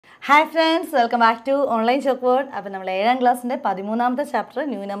Hi friends, welcome back to online Chalkboard. അപ്പോൾ നമ്മൾ 7ാം ക്ലാസ്സിന്റെ 13ാമത്തെ ചാപ്റ്റർ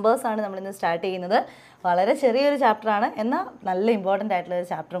ന്യൂ നമ്പേഴ്സ് ആണ് നമ്മൾ ഇന്ന് സ്റ്റാർട്ട് ചെയ്യുന്നത്. വളരെ ചെറിയൊരു ചാപ്റ്റർ ആണ് എന്നാൽ നല്ല ഇമ്പോർട്ടന്റ് ആയിട്ടുള്ള ഒരു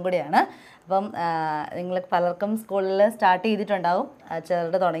ചാപ്റ്ററും കൂടിയാണ്. അപ്പം നിങ്ങൾ പലർക്കും സ്കൂളിൽ സ്റ്റാർട്ട് ചെയ്തിട്ടുണ്ടാവും,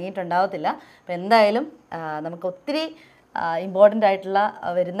 ചെറുത് തുടങ്ങിയിട്ടുണ്ടാവത്തില്ല. അപ്പോൾ എന്തായാലും നമുക്ക് ഒത്തിരി ഇമ്പോർട്ടൻ്റ് ആയിട്ടുള്ള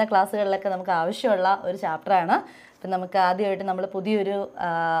വരുന്ന ക്ലാസ്സുകളിലൊക്കെ നമുക്ക് ആവശ്യമുള്ള ഒരു ചാപ്റ്ററാണ്. അപ്പം നമുക്ക് ആദ്യമായിട്ട് നമ്മൾ പുതിയൊരു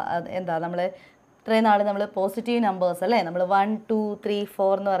നമ്മൾ ഇത്രയും നാൾ നമ്മൾ പോസിറ്റീവ് നമ്പേഴ്സ് അല്ലേ, നമ്മൾ 1, 2, 3,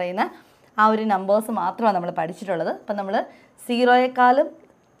 4 എന്ന് പറയുന്ന ആ ഒരു നമ്പേഴ്സ് മാത്രമാണ് നമ്മൾ പഠിച്ചിട്ടുള്ളത്. അപ്പം നമ്മൾ 0യേക്കാളും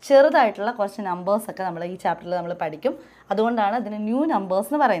ചെറുതായിട്ടുള്ള കുറച്ച് നമ്പേഴ്സൊക്കെ നമ്മൾ ഈ ചാപ്റ്ററിൽ നമ്മൾ പഠിക്കും. അതുകൊണ്ടാണ് അതിന് ന്യൂ നമ്പേഴ്സ്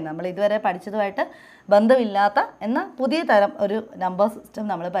എന്ന് പറയുന്നത്. നമ്മൾ ഇതുവരെ പഠിച്ചതുമായിട്ട് ബന്ധമില്ലാത്ത എന്നാൽ പുതിയ തരം ഒരു നമ്പർ സിസ്റ്റം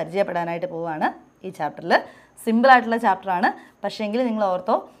നമ്മൾ പരിചയപ്പെടാനായിട്ട് പോവുകയാണ് ഈ ചാപ്റ്ററിൽ. സിമ്പിളായിട്ടുള്ള ചാപ്റ്ററാണ്, പക്ഷേങ്കിൽ നിങ്ങൾ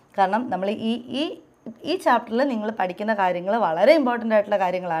ഓർത്തോ, കാരണം നമ്മൾ ഈ ചാപ്റ്ററിൽ നിങ്ങൾ പഠിക്കുന്ന കാര്യങ്ങൾ വളരെ ഇമ്പോർട്ടൻ്റ് ആയിട്ടുള്ള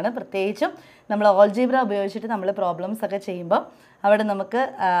കാര്യങ്ങളാണ്. പ്രത്യേകിച്ചും നമ്മൾ ഓൾജീബ്ര ഉപയോഗിച്ചിട്ട് നമ്മൾ പ്രോബ്ലംസ് ഒക്കെ ചെയ്യുമ്പോൾ അവിടെ നമുക്ക്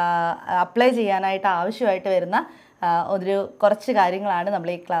അപ്ലൈ ചെയ്യാനായിട്ട് ആവശ്യമായിട്ട് വരുന്ന കുറച്ച് കാര്യങ്ങളാണ് നമ്മൾ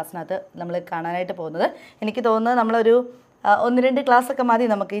ഈ ക്ലാസ്സിനകത്ത് നമ്മൾ കാണാനായിട്ട് പോകുന്നത്. എനിക്ക് തോന്നുന്നത് നമ്മളൊരു 1-2 ക്ലാസ്സൊക്കെ മതി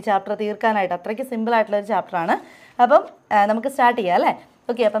നമുക്ക് ഈ ചാപ്റ്റർ തീർക്കാനായിട്ട്. അത്രയ്ക്ക് സിമ്പിളായിട്ടുള്ളൊരു ചാപ്റ്ററാണ്. അപ്പം നമുക്ക് സ്റ്റാർട്ട് ചെയ്യാം അല്ലേ?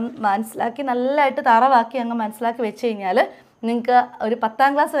 ഓക്കെ, അപ്പം മനസ്സിലാക്കി നല്ലതായിട്ട് തറവാക്കി അങ്ങ് മനസ്സിലാക്കി വെച്ച് കഴിഞ്ഞാൽ നിങ്ങൾക്ക് ഒരു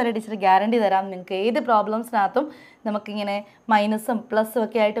 10ാം ക്ലാസ് വരെ ടീച്ചർ ഗ്യാരണ്ടി തരാം. നിങ്ങൾക്ക് ഏത് പ്രോബ്ലംസിനകത്തും നമുക്കിങ്ങനെ മൈനസും പ്ലസ്സും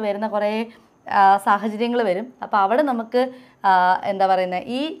ഒക്കെ ആയിട്ട് വരുന്ന കുറേ സാഹചര്യങ്ങൾ വരും. അപ്പോൾ അവിടെ നമുക്ക്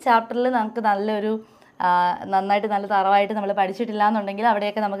ഈ ചാപ്റ്ററിൽ നമുക്ക് നന്നായിട്ട് നല്ല തറവായിട്ട് നമ്മൾ പഠിച്ചിട്ടില്ല എന്നുണ്ടെങ്കിൽ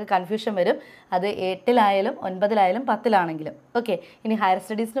അവിടെയൊക്കെ നമുക്ക് കൺഫ്യൂഷൻ വരും. അത് 8ലായാലും 9ലായാലും 10ലാണെങ്കിലും. ഓക്കെ, ഇനി ഹയർ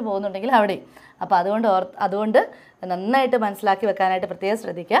സ്റ്റഡീസിന് പോകുന്നുണ്ടെങ്കിൽ അവിടെയും. അപ്പോൾ അതുകൊണ്ട് നന്നായിട്ട് മനസ്സിലാക്കി വെക്കാനായിട്ട് പ്രത്യേകം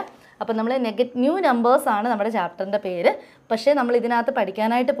ശ്രദ്ധിക്കുക. അപ്പോൾ നമ്മൾ ന്യൂ നമ്പേഴ്സാണ് നമ്മുടെ ചാപ്റ്ററിൻ്റെ പേര്. പക്ഷേ നമ്മൾ ഇതിനകത്ത്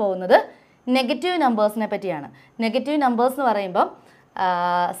പഠിക്കാനായിട്ട് പോകുന്നത് നെഗറ്റീവ് നമ്പേഴ്സിനെ പറ്റിയാണ്. നെഗറ്റീവ് നമ്പേഴ്സ് എന്ന് പറയുമ്പം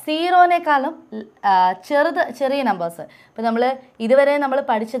 0നെക്കാളും ചെറിയ നമ്പേഴ്സ്. ഇപ്പോൾ നമ്മൾ ഇതുവരെ നമ്മൾ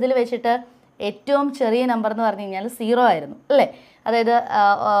പഠിച്ചതിൽ വെച്ചിട്ട് ഏറ്റവും ചെറിയ നമ്പർ എന്ന് പറഞ്ഞു കഴിഞ്ഞാൽ 0 ആയിരുന്നു അല്ലേ? അതായത്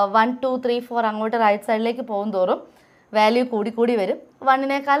 1, 2, 3, 4 അങ്ങോട്ട് റൈറ്റ് സൈഡിലേക്ക് പോകും തോറും വാല്യൂ കൂടി വരും.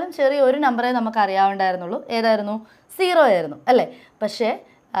 1നെക്കാളും ചെറിയ ഒരു നമ്പറേ നമുക്ക് അറിയാവുണ്ടായിരുന്നുള്ളൂ. ഏതായിരുന്നു? 0 ആയിരുന്നു അല്ലേ? പക്ഷേ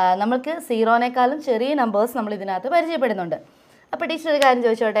നമുക്ക് 0നെക്കാളും ചെറിയ നമ്പേഴ്സ് നമ്മൾ ഇതിനകത്ത് പരിചയപ്പെടുന്നുണ്ട്. അപ്പോൾ ടീച്ചർ ഒരു കാര്യം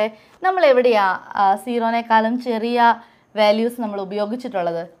ചോദിച്ചോട്ടെ, നമ്മൾ എവിടെയാണ് 0നെക്കാളും ചെറിയ വാല്യൂസ് നമ്മൾ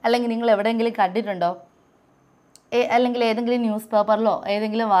ഉപയോഗിച്ചിട്ടുള്ളത്? അല്ലെങ്കിൽ നിങ്ങൾ എവിടെയെങ്കിലും കണ്ടിട്ടുണ്ടോ? അല്ലെങ്കിൽ ഏതെങ്കിലും ന്യൂസ് പേപ്പറിലോ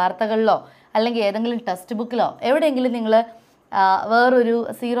ഏതെങ്കിലും വാർത്തകളിലോ അല്ലെങ്കിൽ ഏതെങ്കിലും ടെക്സ്റ്റ് ബുക്കിലോ എവിടെയെങ്കിലും നിങ്ങൾ വേറൊരു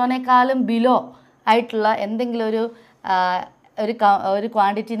 0നെക്കാളും ബിലോ ആയിട്ടുള്ള എന്തെങ്കിലും ഒരു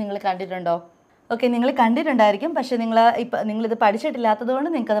ക്വാണ്ടിറ്റി നിങ്ങൾ കണ്ടിട്ടുണ്ടോ? ഓക്കെ, നിങ്ങൾ കണ്ടിട്ടുണ്ടായിരിക്കും, പക്ഷേ നിങ്ങളിത് പഠിച്ചിട്ടില്ലാത്തത് കൊണ്ട്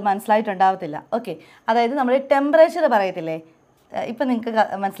നിങ്ങൾക്കത് മനസ്സിലായിട്ടുണ്ടാവത്തില്ല. ഓക്കെ, അതായത് നമ്മൾ ടെമ്പറേച്ചർ പറയത്തില്ലേ, ഇപ്പം നിങ്ങൾക്ക്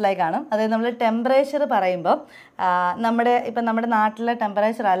മനസ്സിലായി കാണും. അതായത് നമ്മൾ ടെമ്പറേച്ചർ പറയുമ്പോൾ നമ്മുടെ നാട്ടിലെ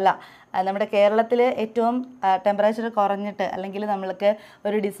ടെമ്പറേച്ചർ അല്ല, നമ്മുടെ കേരളത്തിൽ ഏറ്റവും ടെമ്പറേച്ചർ കുറഞ്ഞിട്ട് അല്ലെങ്കിൽ നമ്മൾക്ക്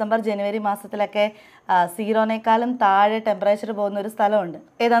ഒരു ഡിസംബർ ജനുവരി മാസത്തിലൊക്കെ 0നെക്കാളും താഴെ ടെമ്പറേച്ചർ പോകുന്ന ഒരു സ്ഥലമുണ്ട്.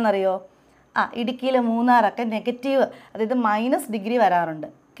 ഏതാണെന്നറിയോ? ഇടുക്കിയിൽ മൂന്നാറൊക്കെ നെഗറ്റീവ്, അതായത് -ഡിഗ്രി വരാറുണ്ട്.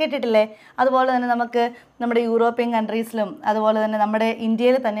 കേട്ടിട്ടില്ലേ? അതുപോലെ തന്നെ നമുക്ക് നമ്മുടെ യൂറോപ്യൻ കൺട്രീസിലും അതുപോലെ തന്നെ നമ്മുടെ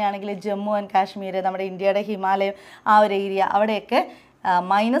ഇന്ത്യയിൽ തന്നെയാണെങ്കിൽ ജമ്മു ആൻഡ് കാശ്മീർ, നമ്മുടെ ഇന്ത്യയുടെ ഹിമാലയം ആ ഒരു ഏരിയ, അവിടെയൊക്കെ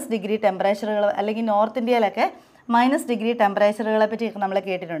 -ഡിഗ്രി ടെമ്പറേച്ചറുകൾ, അല്ലെങ്കിൽ നോർത്ത് ഇന്ത്യയിലൊക്കെ -ഡിഗ്രി ടെമ്പറേച്ചറുകളെ പറ്റിയൊക്കെ നമ്മൾ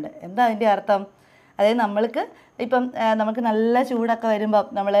കേട്ടിട്ടുണ്ട്. എന്താ അതിൻ്റെ അർത്ഥം? അതായത് നമുക്ക് നല്ല ചൂടൊക്കെ വരുമ്പം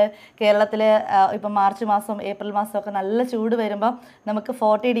നമ്മൾ കേരളത്തിൽ ഇപ്പം മാർച്ച് മാസം ഏപ്രിൽ മാസമൊക്കെ നല്ല ചൂട് വരുമ്പം നമുക്ക്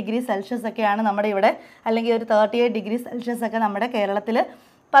 40 ഡിഗ്രി സെൽഷ്യസ് ഒക്കെയാണ് നമ്മുടെ ഇവിടെ, അല്ലെങ്കിൽ ഒരു 38 ഡിഗ്രി സെൽഷ്യസ് ഒക്കെ നമ്മുടെ കേരളത്തിൽ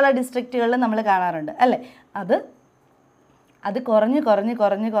പല ഡിസ്ട്രിക്റ്റുകളിലും നമ്മൾ കാണാറുണ്ട് അല്ലേ? അത് കുറഞ്ഞ്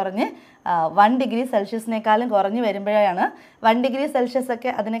 1 ഡിഗ്രി സെൽഷ്യസിനേക്കാളും കുറഞ്ഞ് വരുമ്പോഴാണ് 1 ഡിഗ്രി സെൽഷ്യസ്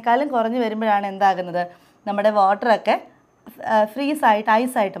ഒക്കെ അതിനേക്കാളും കുറഞ്ഞ് വരുമ്പോഴാണ് എന്താകുന്നത്? നമ്മുടെ വാട്ടറൊക്കെ ഫ്രീസായിട്ട്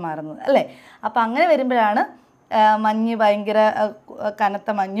ഐസായിട്ട് മാറുന്നത് അല്ലേ? അപ്പോൾ അങ്ങനെ വരുമ്പോഴാണ് മഞ്ഞ് ഭയങ്കര കനത്ത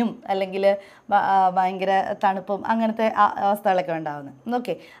മഞ്ഞും അല്ലെങ്കിൽ ഭയങ്കര തണുപ്പും അങ്ങനത്തെ അവസ്ഥകളൊക്കെ ഉണ്ടാകുന്നത്.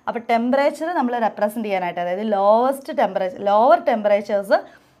 ഓക്കെ, അപ്പോൾ ടെമ്പറേച്ചർ നമ്മൾ റെപ്രസെൻ്റ് ചെയ്യാനായിട്ട്, അതായത് ലോവർ ടെമ്പറേച്ചേഴ്സ്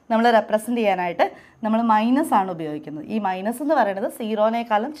നമ്മൾ റെപ്രസെൻ്റ് ചെയ്യാനായിട്ട് നമ്മൾ മൈനസാണ് ഉപയോഗിക്കുന്നത്. ഈ മൈനസ് എന്ന് പറയുന്നത്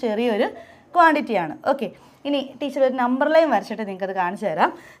 0നെക്കാളും ചെറിയൊരു ക്വാണ്ടിറ്റിയാണ്. ഓക്കെ, ഇനി ടീച്ചർ ഒരു നമ്പർ ലൈൻ വരച്ചിട്ട് നിങ്ങൾക്കത് കാണിച്ചു തരാം.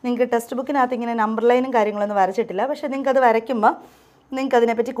 നിങ്ങൾക്ക് ടെക്സ്റ്റ് ബുക്കിനകത്ത് ഇങ്ങനെ നമ്പർ ലൈനും കാര്യങ്ങളൊന്നും വരച്ചിട്ടില്ല, പക്ഷേ നിങ്ങൾക്കത് വരയ്ക്കുമ്പോൾ നിങ്ങൾക്ക്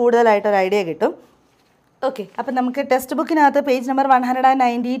അതിനെപ്പറ്റി കൂടുതലായിട്ടൊരു ഐഡിയ കിട്ടും. ഓക്കെ, അപ്പം നമുക്ക് ടെക്സ്റ്റ് ബുക്കിനകത്ത് പേജ് നമ്പർ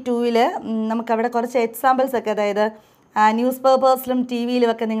 192-ൽ നമുക്കവിടെ കുറച്ച് എക്സാമ്പിൾസ് ഒക്കെ, അതായത് ന്യൂസ് പേപ്പേഴ്സിലും TV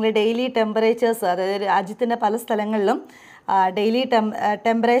യിലുമൊക്കെ നിങ്ങൾ ഡെയിലി ടെമ്പറേച്ചേഴ്സ്, അതായത് രാജ്യത്തിൻ്റെ പല സ്ഥലങ്ങളിലും ഡെയിലി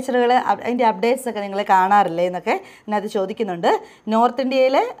ടെമ്പറേച്ചറുകൾ അതിൻ്റെ അപ്ഡേറ്റ്സ് ഒക്കെ നിങ്ങൾ കാണാറില്ലേ എന്നൊക്കെ ഇതിനകത്ത് ചോദിക്കുന്നുണ്ട്. നോർത്ത്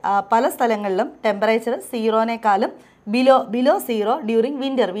ഇന്ത്യയിലെ പല സ്ഥലങ്ങളിലും ടെമ്പറേച്ചർ 0നെക്കാളും ബിലോ 0 ഡ്യൂറിങ്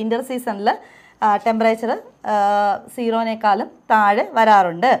വിൻ്റർ സീസണിൽ ടെമ്പറേച്ചർ 0നെക്കാളും താഴെ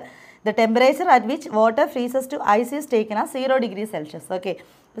വരാറുണ്ട്. The temperature at which water freezes to ice is taken as 0 degrees Celsius. Okay.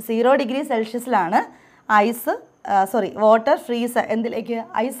 0 degree സെൽഷ്യസിലാണ് water freeze എന്തിലേക്ക്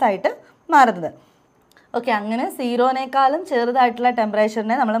ഐസായിട്ട് മാറുന്നത്. ഓക്കെ, അങ്ങനെ 0നേക്കാളും ചെറുതായിട്ടുള്ള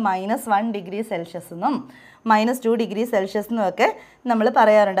ടെമ്പറേച്ചറിനെ നമ്മൾ -1 ഡിഗ്രി സെൽഷ്യസ് എന്നും -2 ഡിഗ്രി സെൽഷ്യസ് എന്നും ഒക്കെ നമ്മൾ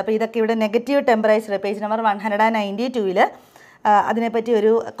പറയാറുണ്ട്. അപ്പോൾ ഇതൊക്കെ ഇവിടെ നെഗറ്റീവ് ടെമ്പറേച്ചർ പേജ് നമ്പർ 192 അതിനെപ്പറ്റി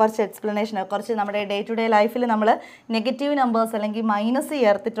കുറച്ച് എക്സ്പ്ലനേഷൻ, കുറച്ച് നമ്മുടെ ഡേ ടു ഡേ ലൈഫിൽ നമ്മൾ നെഗറ്റീവ് നമ്പേഴ്സ് അല്ലെങ്കിൽ മൈനസ്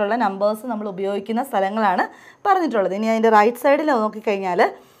ചേർത്തിട്ടുള്ള നമ്പേഴ്സ് നമ്മൾ ഉപയോഗിക്കുന്ന സ്ഥലങ്ങളാണ് പറഞ്ഞിട്ടുള്ളത്. ഇനി അതിൻ്റെ റൈറ്റ് സൈഡിൽ നോക്കിക്കഴിഞ്ഞാൽ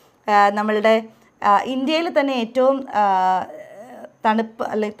നമ്മളുടെ ഇന്ത്യയിൽ തന്നെ ഏറ്റവും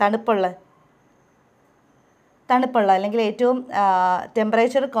തണുപ്പുള്ള അല്ലെങ്കിൽ ഏറ്റവും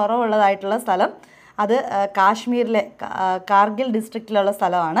ടെമ്പറേച്ചർ കുറവുള്ളതായിട്ടുള്ള സ്ഥലം അത് കാശ്മീരിലെ കാർഗിൽ ഡിസ്ട്രിക്റ്റിലുള്ള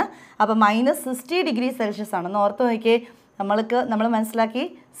സ്ഥലമാണ്. അപ്പോൾ -60 ഡിഗ്രി സെൽഷ്യസ് ആണ്. ഓർത്ത് നോക്കിയേ, നമ്മൾ മനസ്സിലാക്കി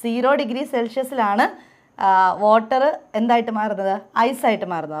 0 ഡിഗ്രി സെൽഷ്യസിലാണ് വാട്ടർ എന്തായിട്ട് മാറുന്നത്, ഐസായിട്ട്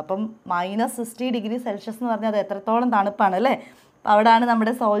മാറുന്നത്. അപ്പം -60 ഡിഗ്രി സെൽഷ്യസ് എന്ന് പറഞ്ഞാൽ അത് എത്രത്തോളം തണുപ്പാണ് അല്ലേ. അപ്പോൾ അവിടെയാണ്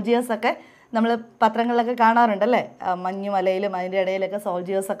നമ്മുടെ സോൾജിയേഴ്സൊക്കെ നമ്മൾ പത്രങ്ങളിലൊക്കെ കാണാറുണ്ടല്ലേ, മഞ്ഞുമലയിലും അതിൻ്റെ ഇടയിലൊക്കെ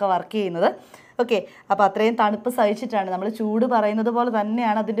സോൾജിയേഴ്സൊക്കെ വർക്ക് ചെയ്യുന്നത്. ഓക്കെ, അപ്പോൾ അത്രയും തണുപ്പ് സഹിച്ചിട്ടാണ് നമ്മൾ ചൂട് പറയുന്നത് പോലെ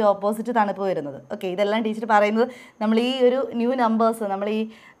തന്നെയാണ് അതിൻ്റെ ഓപ്പോസിറ്റ് തണുപ്പ് വരുന്നത്. ഓക്കെ, ഇതെല്ലാം ടീച്ചർ പറയുന്നത് നമ്മൾ ഈ ഒരു ന്യൂ നമ്പേഴ്സ്, നമ്മൾ ഈ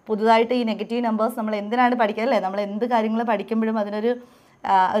പുതുതായിട്ട് ഈ നെഗറ്റീവ് നമ്പേഴ്സ് നമ്മൾ എന്തിനാണ് പഠിക്കുക അല്ലേ, നമ്മൾ എന്ത് കാര്യങ്ങൾ പഠിക്കുമ്പോഴും അതിനൊരു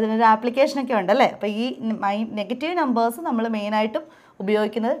ആപ്ലിക്കേഷനൊക്കെ ഉണ്ടല്ലേ. അപ്പോൾ ഈ നെഗറ്റീവ് നമ്പേഴ്സ് നമ്മൾ മെയിനായിട്ടും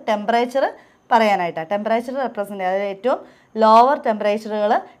ഉപയോഗിക്കുന്നത് ടെമ്പറേച്ചർ പറയാനായിട്ടാണ്. ടെമ്പറേച്ചർ റെപ്രസെൻ്റ്, അതായത് ഏറ്റവും ലോവർ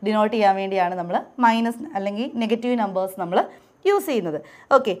ടെമ്പറേച്ചറുകൾ ഡിനോട്ട് ചെയ്യാൻ വേണ്ടിയാണ് നമ്മൾ മൈനസ് അല്ലെങ്കിൽ നെഗറ്റീവ് നമ്പേഴ്സ് നമ്മൾ യൂസ് ചെയ്യുന്നത്.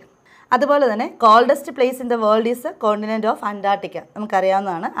 ഓക്കെ, അതുപോലെ തന്നെ coldest place in the world is continent of Antarctica.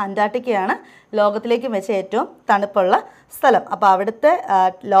 നമുക്കറിയാവുന്നതാണ്, അന്റാർട്ടിക്കയാണ് ലോകത്തിലേക്കും വെച്ച് ഏറ്റവും തണുപ്പുള്ള സ്ഥലം. അപ്പോൾ അവിടുത്തെ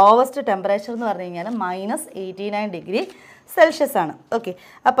ലോവസ്റ്റ് ടെമ്പറേച്ചർ എന്ന് പറഞ്ഞു കഴിഞ്ഞാൽ -89 ഡിഗ്രി സെൽഷ്യസ് ആണ്. ഓക്കെ,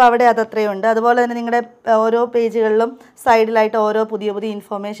 അപ്പോൾ അവിടെ അതത്രയുണ്ട്. അതുപോലെ തന്നെ നിങ്ങളുടെ ഓരോ പേജുകളിലും സൈഡിലായിട്ട് ഓരോ പുതിയ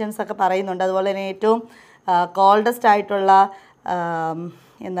ഇൻഫോർമേഷൻസ് ഒക്കെ പറയുന്നുണ്ട്. അതുപോലെ തന്നെ ഏറ്റവും കോൾഡസ്റ്റ് ആയിട്ടുള്ള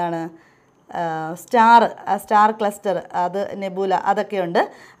സ്റ്റാർ ക്ലസ്റ്റർ, അത് നെബുല, അതൊക്കെയുണ്ട്.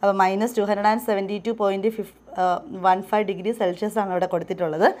 അപ്പോൾ -272.15 ഡിഗ്രി സെൽഷ്യസ് ആണ് അവിടെ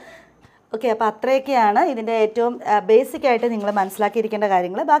കൊടുത്തിട്ടുള്ളത്. ഓക്കെ, അപ്പോൾ അത്രയൊക്കെയാണ് ഇതിൻ്റെ ഏറ്റവും ബേസിക് ആയിട്ട് നിങ്ങൾ മനസ്സിലാക്കിയിരിക്കേണ്ട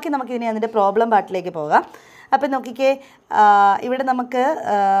കാര്യങ്ങൾ. ബാക്കി നമുക്കിനി അതിൻ്റെ പ്രോബ്ലം പാർട്ടിലേക്ക് പോകാം. അപ്പോൾ നോക്കിക്കേ, ഇവിടെ നമുക്ക്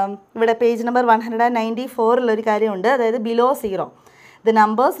ഇവിടെ പേജ് നമ്പർ 194 കാര്യമുണ്ട്, അതായത് below 0 the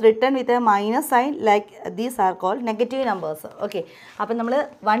numbers written with a minus sign like these are called negative numbers. Okay, അപ്പം നമ്മൾ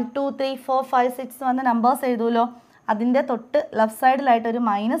 1 2 3 4 5 6 വന്ന നമ്പേഴ്സ് എഴുതുമല്ലോ, അതിൻ്റെ തൊട്ട് ലെഫ്റ്റ് സൈഡിലായിട്ട് ഒരു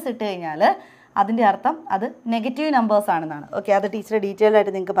മൈനസ് ഇട്ട് കഴിഞ്ഞാൽ അതിൻ്റെ അർത്ഥം അത് നെഗറ്റീവ് നമ്പേഴ്സ് ആണെന്നാണ്. ഓക്കെ, അത് ടീച്ചർ ഡീറ്റെയിൽഡ്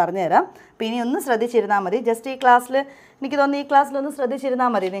ആയിട്ട് നിങ്ങൾക്ക് പറഞ്ഞു തരാം. അപ്പോൾ ഇനി ഒന്ന് ശ്രദ്ധിച്ചിരുന്നാൽ മതി. ജസ്റ്റ് ഈ ക്ലാസ്സിൽ എനിക്ക് തോന്നുന്നു ഈ ക്ലാസ്സിലൊന്ന്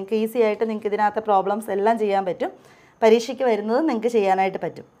ശ്രദ്ധിച്ചിരുന്നാൽ മതി. നിങ്ങൾക്ക് ഈസി ആയിട്ട് നിങ്ങൾക്ക് ഇതിനകത്ത് പ്രോബ്ലംസ് എല്ലാം ചെയ്യാൻ പറ്റും. പരീക്ഷയ്ക്ക് വരുന്നത് നിങ്ങൾക്ക് ചെയ്യാനായിട്ട്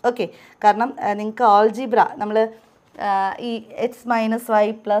പറ്റും. ഓക്കെ, കാരണം നിങ്ങൾക്ക് ആൾജിബ്ര നമ്മൾ ഈ x-y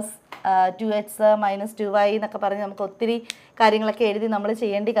പ്ലസ് 2x - 2y എന്നൊക്കെ പറഞ്ഞ് നമുക്ക് ഒത്തിരി കാര്യങ്ങളൊക്കെ എഴുതി നമ്മൾ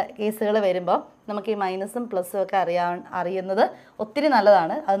ചെയ്യേണ്ട കേസുകൾ വരുമ്പോൾ നമുക്ക് ഈ മൈനസും പ്ലസ്സും ഒക്കെ അറിയുന്നത് ഒത്തിരി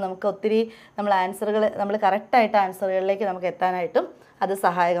നല്ലതാണ്. അത് നമുക്ക് ഒത്തിരി നമ്മൾ കറക്റ്റായിട്ട് ആൻസറുകളിലേക്ക് നമുക്ക് എത്താനായിട്ടും അത്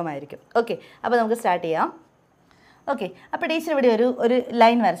സഹായകമായിരിക്കും. ഓക്കെ, അപ്പോൾ നമുക്ക് സ്റ്റാർട്ട് ചെയ്യാം. ഓക്കെ, അപ്പോൾ ടീച്ചർ ഇവിടെ ഒരു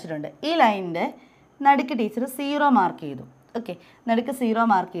ലൈൻ വരച്ചിട്ടുണ്ട്. ഈ ലൈനിൻ്റെ നടുക്ക് ടീച്ചർ 0 മാർക്ക് ചെയ്തു. ഓക്കെ, നടുക്ക് 0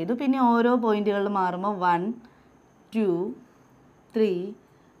 മാർക്ക് ചെയ്തു. പിന്നെ ഓരോ പോയിന്റുകളിൽ മാറുമ്പോൾ 1 2 3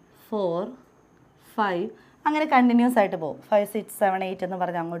 4 5 അങ്ങനെ കണ്ടിന്യൂസ് ആയിട്ട് പോകും. 5 6 7 8 എന്ന്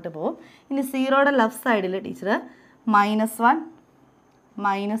പറഞ്ഞ് അങ്ങോട്ട് പോകും. ഇനി 0യുടെ ലെഫ്റ്റ് സൈഡിൽ ടീച്ചർ -1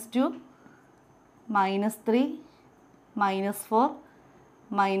 -2 -3 -4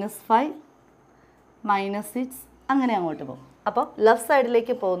 -5 -6 അങ്ങനെ അങ്ങോട്ട് പോകും. അപ്പോൾ ലെഫ്റ്റ്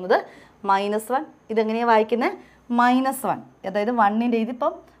സൈഡിലേക്ക് പോകുന്നത് -1. ഇതെങ്ങനെയാണ് വായിക്കുന്നത്? -1, അതായത് 1ൻ്റെ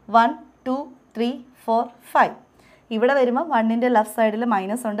ഇതിപ്പം 1 2 3 4 5. ഇവിടെ വരുമ്പോൾ 1ൻ്റെ ലെഫ്റ്റ് സൈഡിൽ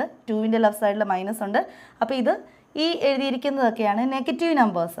മൈനസ് ഉണ്ട്, 2ൻ്റെ ലെഫ്റ്റ് സൈഡിൽ മൈനസ് ഉണ്ട്. അപ്പോൾ ഇത് ഈ എഴുതിയിരിക്കുന്നതൊക്കെയാണ് നെഗറ്റീവ്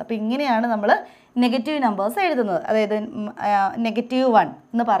നമ്പേഴ്സ്. അപ്പോൾ ഇങ്ങനെയാണ് നമ്മൾ നെഗറ്റീവ് നമ്പേഴ്സ് എഴുതുന്നത്. അതായത് -1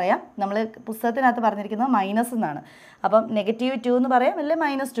 എന്ന് പറയാം. നമ്മൾ പുസ്തകത്തിനകത്ത് പറഞ്ഞിരിക്കുന്നത് മൈനസ് എന്നാണ്. അപ്പം -2 എന്ന് പറയാം, അല്ലെങ്കിൽ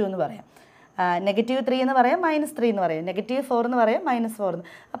 -2 എന്ന് പറയാം. -3 എന്ന് പറയാം, -3 എന്ന് പറയാം. -4 എന്ന് പറയാം, -4 എന്ന്.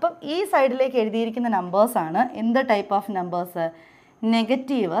 അപ്പം ഈ സൈഡിലേക്ക് എഴുതിയിരിക്കുന്ന നമ്പേഴ്സാണ് എന്ത് type of numbers?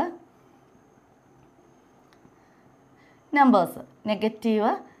 Negative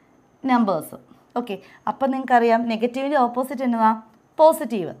numbers. Okay, അപ്പം നിങ്ങൾക്കറിയാം നെഗറ്റീവിൻ്റെ ഓപ്പോസിറ്റ് എന്നതാ?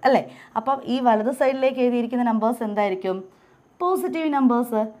 പോസിറ്റീവ് അല്ലേ. അപ്പം ഈ വലത് സൈഡിലേക്ക് എഴുതിയിരിക്കുന്ന നമ്പേഴ്സ് എന്തായിരിക്കും? Positive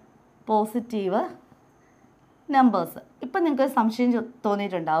numbers. ഇപ്പം നിങ്ങൾക്ക് സംശയം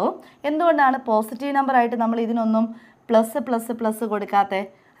തോന്നിയിട്ടുണ്ടാവും, എന്തുകൊണ്ടാണ് പോസിറ്റീവ് നമ്പറായിട്ട് നമ്മൾ ഇതിനൊന്നും പ്ലസ് കൊടുക്കാത്തത്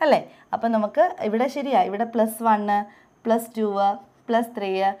അല്ലേ? അപ്പം നമുക്ക് ഇവിടെ ശരിയാണ്, ഇവിടെ +1 +2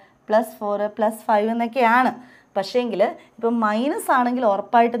 +3 +4 +5 എന്നൊക്കെയാണ്. പക്ഷേങ്കിൽ ഇപ്പം മൈനസ് ആണെങ്കിൽ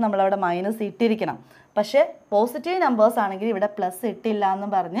ഉറപ്പായിട്ട് നമ്മളവിടെ മൈനസ് ഇട്ടിരിക്കണം. പക്ഷേ പോസിറ്റീവ് നമ്പേഴ്സ് ആണെങ്കിൽ ഇവിടെ പ്ലസ് ഇട്ടില്ല എന്ന്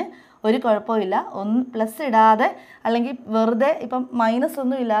പറഞ്ഞ് ഒരു കുഴപ്പമില്ല. പ്ലസ് ഇടാതെ അല്ലെങ്കിൽ വെറുതെ ഇപ്പം മൈനസ്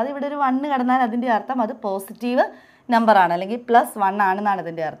ഒന്നും ഇല്ലാതെ ഇവിടെ ഒരു 1 കടന്നാൽ അതിൻ്റെ അർത്ഥം അത് പോസിറ്റീവ് നമ്പറാണ്, അല്ലെങ്കിൽ +1 ആണെന്നാണ്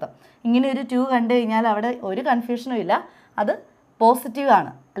ഇതിൻ്റെ അർത്ഥം. ഇങ്ങനെ ഒരു 2 കണ്ടു കഴിഞ്ഞാൽ അവിടെ ഒരു കൺഫ്യൂഷനും ഇല്ല, അത് പോസിറ്റീവ്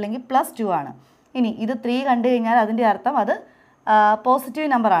ആണ് അല്ലെങ്കിൽ +2 ആണ്. ഇനി ഇത് 3 കണ്ടു കഴിഞ്ഞാൽ അതിൻ്റെ അർത്ഥം അത് പോസിറ്റീവ്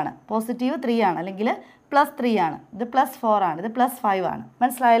നമ്പറാണ്, പോസിറ്റീവ് 3 ആണ് അല്ലെങ്കിൽ +3 ആണ്. ഇത് +4 ആണ്, ഇത് +5 ആണ്.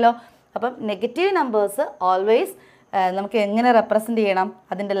 മനസ്സിലായല്ലോ? അപ്പം നെഗറ്റീവ് നമ്പേഴ്സ് ഓൾവേസ് നമുക്ക് എങ്ങനെ റെപ്രസെൻ്റ് ചെയ്യണം?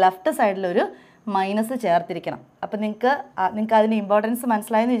 അതിൻ്റെ ലെഫ്റ്റ് സൈഡിലൊരു മൈനസ് ചേർത്തിരിക്കണം. അപ്പം നിങ്ങൾക്ക് അതിൻ്റെ ഇമ്പോർട്ടൻസ്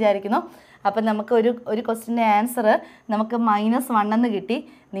മനസ്സിലായെന്ന് വിചാരിക്കുന്നു. അപ്പം നമുക്ക് ഒരു ക്വസ്റ്റിൻ്റെ ആൻസർ നമുക്ക് -1 എന്ന് കിട്ടി.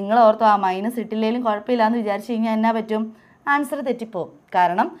 നിങ്ങൾ ഓർത്തോ ആ മൈനസ് ഇട്ടില്ലെങ്കിലും കുഴപ്പമില്ല എന്ന് വിചാരിച്ചു കഴിഞ്ഞാൽ എന്നാ പറ്റും? ആൻസർ തെറ്റിപ്പോവും.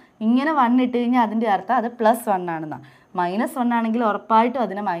 കാരണം ഇങ്ങനെ 1 ഇട്ട് കഴിഞ്ഞാൽ അതിൻ്റെ അർത്ഥം അത് +1 ആണെന്നാണ്. -1 ആണെങ്കിൽ ഉറപ്പായിട്ടും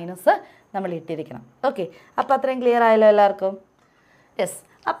അതിന് മൈനസ് നമ്മൾ ഇട്ടിരിക്കണം. ഓക്കെ, അപ്പോൾ അത്രയും ക്ലിയർ ആയല്ലോ എല്ലാവർക്കും? യെസ്.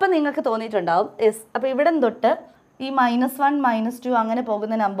 അപ്പം നിങ്ങൾക്ക് തോന്നിയിട്ടുണ്ടാവും യെസ്, അപ്പോൾ ഇവിടെ തൊട്ട് ഈ -1 -2 അങ്ങനെ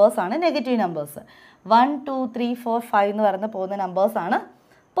പോകുന്ന നമ്പേഴ്സാണ് നെഗറ്റീവ് നമ്പേഴ്സ്. 1 2 3 4 5 എന്ന് പറഞ്ഞ് പോകുന്ന നമ്പേഴ്സാണ്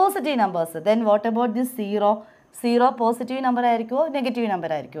positive numbers. Then what about this 0 positive number ആയിരിക്കുമോ നെഗറ്റീവ്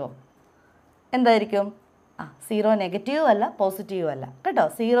നമ്പർ ആയിരിക്കുമോ? എന്തായിരിക്കും? 0 നെഗറ്റീവും അല്ല പോസിറ്റീവും അല്ല കേട്ടോ.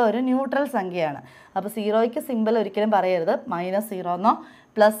 0 ഒരു ന്യൂട്രൽ സംഖ്യയാണ്. അപ്പോൾ 0യ്ക്ക് സിമ്പിൾ ഒരിക്കലും പറയരുത് -0 എന്നോ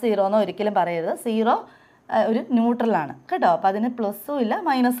 +0 എന്നോ ഒരിക്കലും പറയരുത്. 0 ഒരു ന്യൂട്രലാണ് കേട്ടോ. അപ്പോൾ അതിന് പ്ലസ്സും ഇല്ല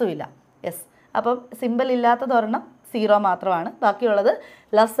മൈനസും ഇല്ല. യെസ്, അപ്പം സിമ്പിൾ ഇല്ലാത്തത് ഒരെണ്ണം 0 മാത്രമാണ്. ബാക്കിയുള്ളത്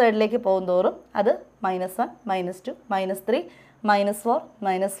ലെഫ്റ്റ് സൈഡിലേക്ക് പോകും തോറും അത് -1 -2 -3 -4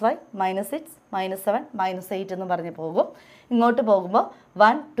 -5 -6 -7 -8 എന്ന് പറഞ്ഞ് പോകും. ഇങ്ങോട്ട് പോകുമ്പോൾ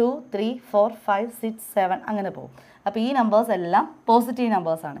 1 2 3 4 5 6 7 അങ്ങനെ പോകും. അപ്പോൾ ഈ നമ്പേഴ്സ് എല്ലാം പോസിറ്റീവ്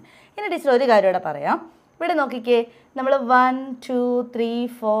നമ്പേഴ്സാണ്. ഇനി ടീച്ചർ ഒരു കാര്യം ഇവിടെ പറയാം. ഇവിടെ നോക്കിക്കേ, നമ്മൾ 1 2 3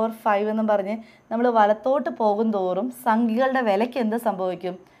 4 5 എന്നും പറഞ്ഞ് നമ്മൾ വലത്തോട്ട് പോകും തോറും സംഖ്യകളുടെ വിലയ്ക്ക് എന്ത്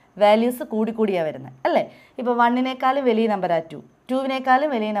സംഭവിക്കും? വാല്യൂസ് കൂടിക്കൂടിയാണ് വരുന്നത് അല്ലേ? ഇപ്പോൾ 1നേക്കാളും വലിയ നമ്പറാണ് 2, 2വിനേക്കാളും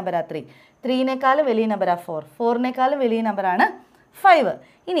വലിയ നമ്പറാണ് 3, 3നേക്കാളും വലിയ നമ്പറാണ് 4, 4നേക്കാളും വലിയ നമ്പറാണ് 5.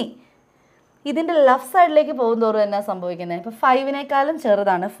 ഇനി ഇതിൻ്റെ ലെഫ്റ്റ് സൈഡിലേക്ക് പോകും തോറും എന്നാ സംഭവിക്കുന്നത്? ഇപ്പോൾ 5നേക്കാളും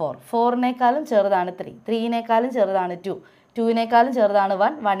ചെറുതാണ് 4, 4നേക്കാളും ചെറുതാണ് 3, 3നേക്കാളും ചെറുതാണ് 2, 2വിനേക്കാളും ചെറുതാണ്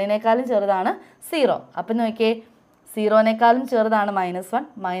 1, 1നേക്കാളും ചെറുതാണ് 0. അപ്പം നോക്കിയേ, 0നേക്കാളും ചെറുതാണ് -1,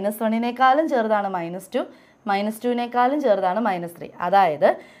 -1നേക്കാളും ചെറുതാണ് -2, -2നേക്കാളും ചെറുതാണ് -3. അതായത്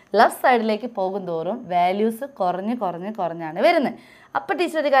ലെഫ്റ്റ് സൈഡിലേക്ക് പോകും തോറും വാല്യൂസ് കുറഞ്ഞാണ് വരുന്നത്. അപ്പോൾ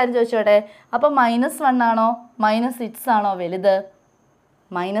ടീച്ചർ ഒരു കാര്യം ചോദിച്ചോട്ടെ, അപ്പോൾ -1 ആണോ -6 ആണോ വലുത്?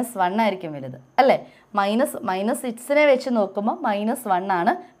 -1 ആയിരിക്കും വലുത് അല്ലേ? -6നെ വെച്ച് നോക്കുമ്പോൾ -1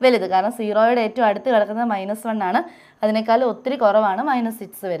 ആണ് വലുത്. കാരണം 0യുടെ ഏറ്റവും അടുത്ത് കിടക്കുന്നത് -1 ആണ്, അതിനേക്കാളും ഒത്തിരി കുറവാണ്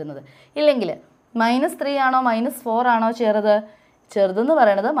 -6 വരുന്നത്. ഇല്ലെങ്കിൽ -3 ആണോ -4 ആണോ ചെറുതെന്ന്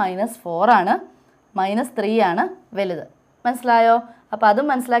പറയണത് -4 ആണ്, -3 ആണ് വലുത്. മനസ്സിലായോ? അപ്പോൾ അതും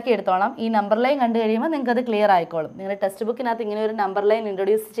മനസ്സിലാക്കി എടുത്തോളാം. ഈ നമ്പർ ലൈൻ കണ്ടു കഴിയുമ്പോൾ നിങ്ങൾക്ക് അത് ക്ലിയർ ആയിക്കോളും. നിങ്ങളുടെ ടെക്സ്റ്റ് ബുക്കിനകത്ത് ഇങ്ങനെ ഒരു നമ്പർ ലൈൻ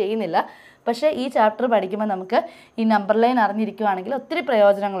ഇൻട്രൊഡ്യൂസ് ചെയ്യുന്നില്ല, പക്ഷേ ഈ ചാപ്റ്റർ പഠിക്കുമ്പോൾ നമുക്ക് ഈ നമ്പർ ലൈൻ അറിഞ്ഞിരിക്കുകയാണെങ്കിൽ ഒത്തിരി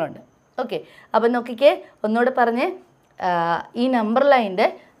പ്രയോജനങ്ങളുണ്ട്. ഓക്കെ, അപ്പം നോക്കിക്കേ, ഒന്നുകൂടെ പറഞ്ഞേ, ഈ നമ്പർ ലൈൻ്റെ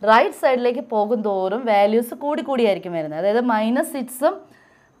റൈറ്റ് സൈഡിലേക്ക് പോകും തോറും വാല്യൂസ് കൂടിയായിരിക്കും വരുന്നത്. അതായത് -6ഉം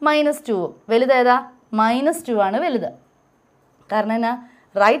 -2ഉം വലുതേതാ? -2 ആണ് വലുത്. കാരണം എന്നാ?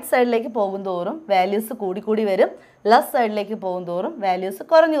 റൈറ്റ് സൈഡിലേക്ക് പോകും തോറും വാല്യൂസ് കൂടി വരും, ലെഫ്റ്റ് സൈഡിലേക്ക് പോകും തോറും വാല്യൂസ്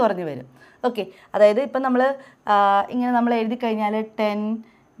കുറഞ്ഞു വരും. ഓക്കെ, അതായത് ഇപ്പം ഇങ്ങനെ നമ്മൾ എഴുതി കഴിഞ്ഞാൽ 10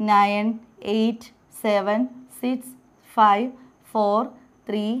 9 8 7 6 5 4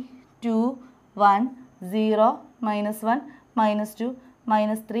 3 2 1 0 -1 -2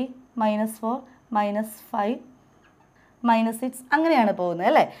 -3 -4 -5 -6 അങ്ങനെയാണ് പോകുന്നത്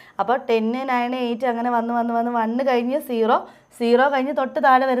അല്ലേ? അപ്പോൾ 10 9 8 അങ്ങനെ വന്ന് 1 കഴിഞ്ഞ് 0 കഴിഞ്ഞ് തൊട്ട്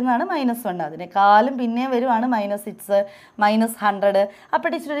താഴെ വരുന്നതാണ് -1. അതിനേക്കാളും പിന്നെയും വരുവാണ് -6 -100. അപ്പോൾ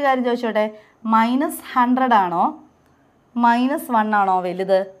ടീച്ചർ ഒരു കാര്യം ചോദിച്ചോട്ടെ, -100 ആണോ -1 ആണോ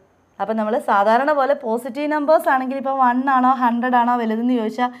വലുത്? അപ്പം നമ്മൾ സാധാരണ പോലെ പോസിറ്റീവ് നമ്പേഴ്സ് ആണെങ്കിൽ ഇപ്പോൾ 1 ആണോ 100 ആണോ വലുതെന്ന്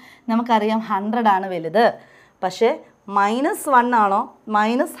ചോദിച്ചാൽ നമുക്കറിയാം 100 ആണ് വലുത്. പക്ഷേ -1 ആണോ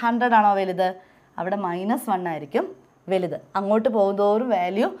 -100 ആണോ വലുത്? അവിടെ -1 ആയിരിക്കും വലുത്. അങ്ങോട്ട് പോകുന്തോറും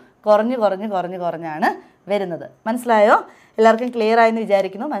വാല്യൂ കുറഞ്ഞാണ് വരുന്നത്. മനസ്സിലായോ? എല്ലാവർക്കും ക്ലിയർ ആയെന്ന്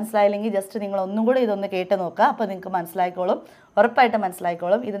വിചാരിക്കുന്നു. മനസ്സിലായില്ലെങ്കിൽ ജസ്റ്റ് നിങ്ങൾ ഒന്നും കൂടി ഇതൊന്ന് കേട്ട് നോക്കുക, അപ്പോൾ നിങ്ങൾക്ക് മനസ്സിലായിക്കോളും, ഉറപ്പായിട്ടും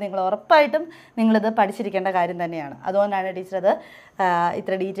മനസ്സിലായിക്കോളും. ഇത് നിങ്ങൾ ഉറപ്പായിട്ടും നിങ്ങളിത് പഠിച്ചിരിക്കേണ്ട കാര്യം തന്നെയാണ്. അതുകൊണ്ടാണ് ടീച്ചർ അത്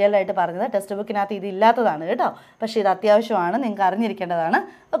ഇത്ര ഡീറ്റെയിൽഡ് ആയിട്ട് പറഞ്ഞത്. ടെക്സ്റ്റ് ബുക്കിനകത്ത് ഇത് ഇല്ലാത്തതാണ് കേട്ടോ, പക്ഷേ ഇത് അത്യാവശ്യമാണ്, നിങ്ങൾക്ക് അറിഞ്ഞിരിക്കേണ്ടതാണ്.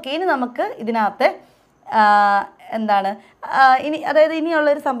 ഓക്കെ, ഇനി നമുക്ക് ഇതിനകത്തെ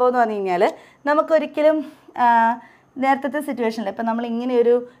ഇനിയുള്ളൊരു സംഭവം എന്ന് പറഞ്ഞു കഴിഞ്ഞാൽ, നമുക്കൊരിക്കലും നേരത്തെ സിറ്റുവേഷനിൽ ഇപ്പം നമ്മൾ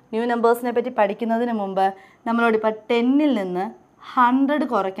ഇങ്ങനെയൊരു ന്യൂ നമ്പേഴ്സിനെ പറ്റി പഠിക്കുന്നതിന് മുമ്പ് നമ്മളോടിപ്പോൾ 10ൽ നിന്ന് 100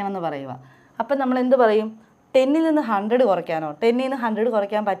 കുറയ്ക്കണം എന്ന് പറയുക. അപ്പം നമ്മൾ എന്ത് പറയും? 10ൽ നിന്ന് 100 കുറയ്ക്കാനോ? 10ൽ നിന്ന് 100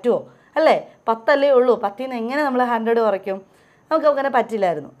 കുറയ്ക്കാൻ പറ്റുമോ? അല്ലേ? 10 അല്ലേ ഉള്ളൂ, 10ൽ നിന്ന് എങ്ങനെ നമ്മൾ 100 കുറയ്ക്കും? നമുക്ക് അങ്ങനെ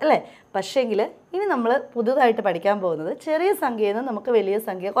പറ്റില്ലായിരുന്നു അല്ലേ? പക്ഷേങ്കിൽ ഇനി നമ്മൾ പുതുതായിട്ട് പഠിക്കാൻ പോകുന്നത് ചെറിയ സംഖ്യയിൽ നിന്ന് നമുക്ക് വലിയ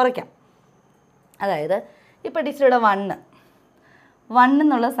സംഖ്യ കുറയ്ക്കാം. അതായത് ഇപ്പോൾ ടീച്ചറുടെ 1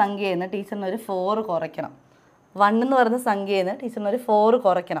 എന്നുള്ള സംഖ്യയിൽ നിന്ന് ടീച്ചറിന് ഒരു 4 കുറയ്ക്കണം. 1 എന്ന് പറയുന്ന സംഖ്യയിൽ നിന്ന് ടീച്ചറിന് ഒരു 4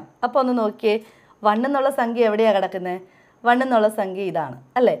 കുറയ്ക്കണം. അപ്പോൾ ഒന്ന് നോക്കിയേ, 1 എന്നുള്ള സംഖ്യ എവിടെയാണ് കിടക്കുന്നത്? 1 എന്നുള്ള സംഖ്യ ഇതാണ്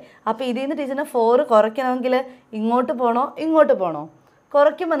അല്ലേ? അപ്പോൾ ഇതിൽ നിന്ന് ടീച്ചറിന് 4 കുറയ്ക്കണമെങ്കിൽ ഇങ്ങോട്ട് പോകണോ ഇങ്ങോട്ട് പോകണോ?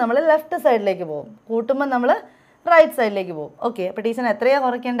 കുറയ്ക്കുമ്പോൾ നമ്മൾ ലെഫ്റ്റ് സൈഡിലേക്ക് പോകും, കൂട്ടുമ്പോൾ നമ്മൾ റൈറ്റ് സൈഡിലേക്ക് പോകും. ഓക്കെ, അപ്പോൾ ടീച്ചറിന് എത്രയാണ്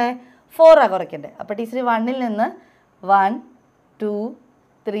കുറയ്ക്കേണ്ടത്? 4 കുറയ്ക്കേണ്ടത്. അപ്പോൾ ടീച്ചർ 1ൽ നിന്ന് 1 2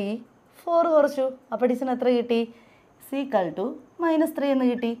 3 4 കുറച്ചു. അപ്പോൾ ടീച്ചറിന് എത്ര കിട്ടി? -3 എന്ന്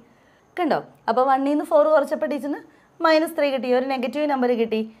കിട്ടി. കണ്ടോ? അപ്പോൾ 1ൽ നിന്ന് 4 കുറച്ചപ്പോൾ ടീച്ചറിന് -3 കിട്ടി, ഒരു നെഗറ്റീവ് നമ്പർ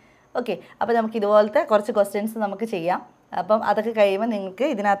കിട്ടി. ഓക്കെ, അപ്പോൾ നമുക്ക് ഇതുപോലത്തെ കുറച്ച് ക്വസ്റ്റ്യൻസ് നമുക്ക് ചെയ്യാം. അപ്പം അതൊക്കെ കഴിയുമ്പോൾ നിങ്ങൾക്ക്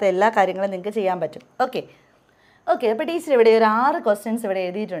ഇതിനകത്ത് എല്ലാ കാര്യങ്ങളും നിങ്ങൾക്ക് ചെയ്യാൻ പറ്റും. ഓക്കെ, അപ്പോൾ ടീച്ചർ ഇവിടെ ഒരു 6 ക്വസ്റ്റ്യൻസ് ഇവിടെ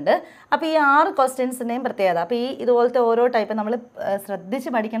എഴുതിയിട്ടുണ്ട്. അപ്പോൾ ഈ 6 ക്വസ്റ്റ്യൻസിൻ്റെയും പ്രത്യേകത, അപ്പോൾ ഇതുപോലത്തെ ഓരോ ടൈപ്പ് നമ്മൾ ശ്രദ്ധിച്ച്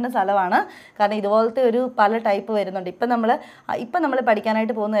പഠിക്കേണ്ട സ്ഥലമാണ്. കാരണം ഇതുപോലത്തെ ഒരു പല ടൈപ്പ് വരുന്നുണ്ട്. ഇപ്പം നമ്മൾ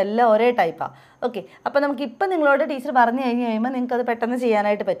പഠിക്കാനായിട്ട് പോകുന്ന എല്ലാം ഒരേ ടൈപ്പാണ്. ഓക്കെ, അപ്പോൾ നമുക്ക് ഇപ്പം നിങ്ങളോട് ടീച്ചർ പറഞ്ഞു കഴിയുമ്പോൾ നിങ്ങൾക്ക് അത് പെട്ടെന്ന്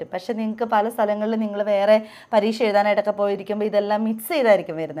ചെയ്യാനായിട്ട് പറ്റും. പക്ഷേ നിങ്ങൾക്ക് പല സ്ഥലങ്ങളിൽ നിങ്ങൾ വേറെ പരീക്ഷ എഴുതാനായിട്ടൊക്കെ പോയിരിക്കുമ്പോൾ ഇതെല്ലാം മിക്സ്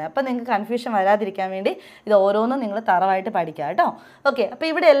ചെയ്തായിരിക്കും വരുന്നത്. അപ്പോൾ നിങ്ങൾക്ക് കൺഫ്യൂഷൻ വരാതിരിക്കാൻ വേണ്ടി ഇത് ഓരോന്നും നിങ്ങൾ തറവായിട്ട് പഠിക്കുക കേട്ടോ. ഓക്കെ, അപ്പോൾ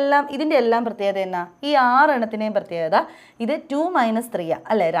ഇവിടെ എല്ലാം ഇതിൻ്റെ എല്ലാം പ്രത്യേകത എന്നാ? ഈ 6 എണ്ണത്തിനെയും പ്രത്യേകത ഇത് 2 - 3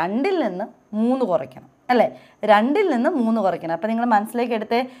 അല്ലേ? 2ൽ നിന്ന് 3 കുറയ്ക്കണം അല്ലേ? 2ൽ നിന്ന് 3 കുറയ്ക്കണം. അപ്പോൾ നിങ്ങൾ മനസ്സിലേക്ക്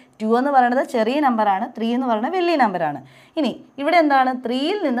എടുത്തേ, 2 എന്ന് പറയുന്നത് ചെറിയ നമ്പറാണ്, 3 എന്ന് പറയുന്നത് വലിയ നമ്പറാണ്. ഇനി ഇവിടെ എന്താണ്?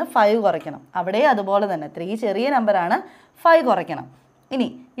 3ൽ നിന്ന് 5 കുറയ്ക്കണം. അവിടെ അതുപോലെ തന്നെ 3 ചെറിയ നമ്പറാണ്, 5 കുറയ്ക്കണം. ഇനി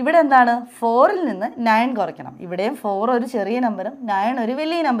ഇവിടെ എന്താണ്? 4ൽ നിന്ന് 9 കുറയ്ക്കണം. ഇവിടെയും 4 ഒരു ചെറിയ നമ്പറും 9 ഒരു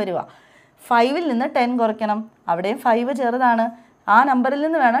വലിയ നമ്പരുമാണ്. 5ൽ നിന്ന് 10 കുറയ്ക്കണം. അവിടെയും 5 ചെറുതാണ്, ആ നമ്പറിൽ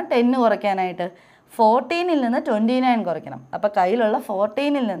നിന്ന് വേണം 10 കുറയ്ക്കാനായിട്ട്. 14ൽ നിന്ന് 29 കുറയ്ക്കണം. അപ്പോൾ കയ്യിലുള്ള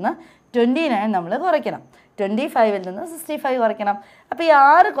 14ൽ നിന്ന് 29 നമ്മൾ കുറയ്ക്കണം. 25ൽ നിന്ന് 65 കുറയ്ക്കണം. അപ്പോൾ ഈ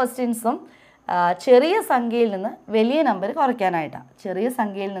 6 ക്വസ്റ്റ്യൻസും ചെറിയ സംഖ്യയിൽ നിന്ന് വലിയ നമ്പർ കുറയ്ക്കാനായിട്ടാണ്. ചെറിയ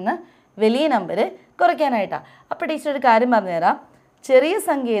സംഖ്യയിൽ നിന്ന് വലിയ നമ്പർ കുറയ്ക്കാനായിട്ടാണ്. അപ്പോൾ ടീച്ചർ ഒരു കാര്യം പറഞ്ഞുതരാം. ചെറിയ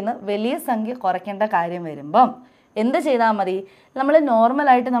സംഖ്യയിൽ നിന്ന് വലിയ സംഖ്യ കുറയ്ക്കേണ്ട കാര്യം വരുമ്പം എന്ത് ചെയ്താൽ മതി? നമ്മൾ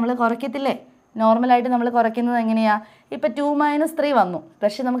നോർമലായിട്ട് നമ്മൾ കുറയ്ക്കത്തില്ലേ? നോർമലായിട്ട് നമ്മൾ കുറയ്ക്കുന്നത് എങ്ങനെയാണ്? ഇപ്പോൾ 2 - 3 വന്നു,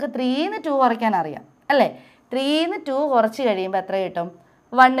 പക്ഷെ നമുക്ക് 3ൽ നിന്ന് 2 കുറയ്ക്കാൻ അറിയാം അല്ലേ? 3ൽ നിന്ന് 2 കുറച്ച് കഴിയുമ്പോൾ എത്ര കിട്ടും?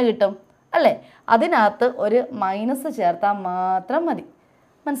 1 കിട്ടും അല്ലേ? അതിനകത്ത് ഒരു മൈനസ് ചേർത്താൽ മാത്രം മതി.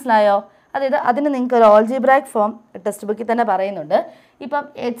 മനസ്സിലായോ? അതായത് അതിന് നിങ്ങൾക്ക് ഒരു ഓൾജിബ്രാക് ഫോം ടെക്സ്റ്റ് ബുക്കിൽ തന്നെ പറയുന്നുണ്ട്. ഇപ്പം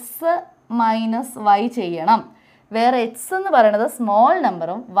x - y ചെയ്യണം. വേറെ x എന്ന് പറയുന്നത് സ്മോൾ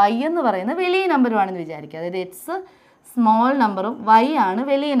നമ്പറും y എന്ന് പറയുന്നത് വലിയ നമ്പറുമാണെന്ന് വിചാരിക്കുക. അതായത് x സ്മോൾ നമ്പറും y ആണ്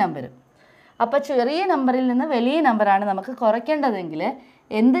വലിയ നമ്പരും. അപ്പോൾ ചെറിയ നമ്പറിൽ നിന്ന് വലിയ നമ്പറാണ് നമുക്ക് കുറയ്ക്കേണ്ടതെങ്കിൽ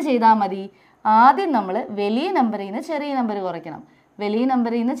എന്ത് ചെയ്താൽ മതി? ആദ്യം നമ്മൾ വലിയ നമ്പറിൽ നിന്ന് ചെറിയ നമ്പർ കുറയ്ക്കണം. വലിയ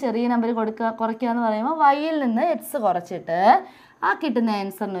നമ്പറിൽ നിന്ന് ചെറിയ നമ്പർ കുറയ്ക്കുക എന്ന് പറയുമ്പോൾ വൈയിൽ നിന്ന് എക്സ് കുറച്ചിട്ട് ആ കിട്ടുന്ന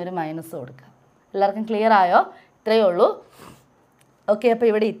ആൻസറിന് ഒരു മൈനസ് കൊടുക്കുക. എല്ലാവർക്കും ക്ലിയർ ആയോ? ഇത്രയേ ഉള്ളൂ. ഓക്കെ, അപ്പോൾ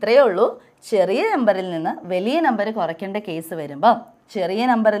ഇവിടെ ഇത്രയേ ഉള്ളൂ. ചെറിയ നമ്പറിൽ നിന്ന് വലിയ നമ്പർ കുറയ്ക്കേണ്ട കേസ് വരുമ്പം, ചെറിയ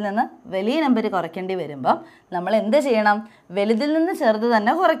നമ്പറിൽ നിന്ന് വലിയ നമ്പർ കുറയ്ക്കേണ്ടി വരുമ്പം നമ്മൾ എന്ത് ചെയ്യണം? വലുതിൽ നിന്ന് ചെറുത്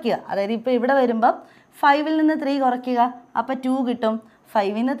തന്നെ കുറയ്ക്കുക. അതായത് ഇപ്പോൾ ഇവിടെ വരുമ്പം 5ൽ നിന്ന് 3 കുറയ്ക്കുക, അപ്പോൾ 2 കിട്ടും.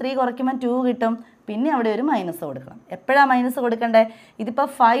 5ൽ നിന്ന് 3 കുറയ്ക്കുമ്പോൾ 2 കിട്ടും. പിന്നെ അവിടെ ഒരു മൈനസ് കൊടുക്കണം. എപ്പോഴാണ് മൈനസ് കൊടുക്കേണ്ടത്? ഇതിപ്പോൾ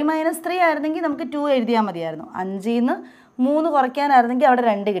 5 - 3 ആയിരുന്നെങ്കിൽ നമുക്ക് 2 എഴുതിയാൽ മതിയായിരുന്നു. 5ൽ നിന്ന് 3 കുറയ്ക്കാനായിരുന്നെങ്കിൽ അവിടെ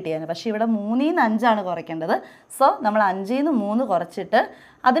 2 കിട്ടിയായിരുന്നു. പക്ഷേ ഇവിടെ 3ൽ നിന്ന് 5 കുറയ്ക്കേണ്ടത്. സോ നമ്മൾ 5ൽ നിന്ന് 3 കുറച്ചിട്ട്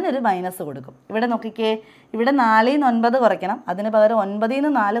അതിനൊരു മൈനസ് കൊടുക്കും. ഇവിടെ നോക്കിക്കേ, ഇവിടെ 4ൽ നിന്ന് 9 കുറയ്ക്കണം. അതിന് പകരം 9ൽ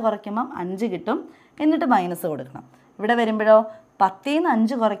നിന്ന് 4 കുറയ്ക്കുമ്പം 5 കിട്ടും. എന്നിട്ട് മൈനസ് കൊടുക്കണം. ഇവിടെ വരുമ്പോഴോ 10ൽ നിന്ന്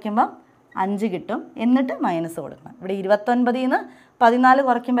 5 കുറയ്ക്കുമ്പം 5 കിട്ടും. എന്നിട്ട് മൈനസ് കൊടുക്കണം. ഇവിടെ 29ൽ നിന്ന് 14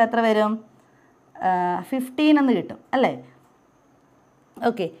 കുറയ്ക്കുമ്പോൾ എത്ര വരും? 15 എന്ന് കിട്ടും അല്ലേ?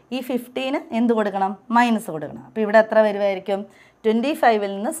 ഓക്കെ, ഈ 15 എന്ത് കൊടുക്കണം? മൈനസ് കൊടുക്കണം. അപ്പോൾ ഇവിടെ എത്ര വരുമായിരിക്കും?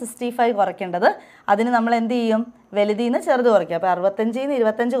 25ൽ നിന്ന് 65 കുറയ്ക്കേണ്ടത്. അതിന് നമ്മൾ എന്ത് ചെയ്യും? വലുതിൽ നിന്ന് ചെറുത് കുറയ്ക്കുക. അപ്പോൾ 65ൽ നിന്ന്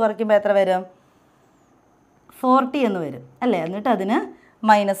 25 കുറയ്ക്കുമ്പോൾ എത്ര വരും? 40 എന്ന് വരും അല്ലേ? എന്നിട്ട് അതിന്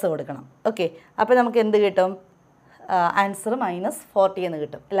മൈനസ് കൊടുക്കണം. ഓക്കെ, അപ്പോൾ നമുക്ക് എന്ത് കിട്ടും? ആൻസർ -40 എന്ന്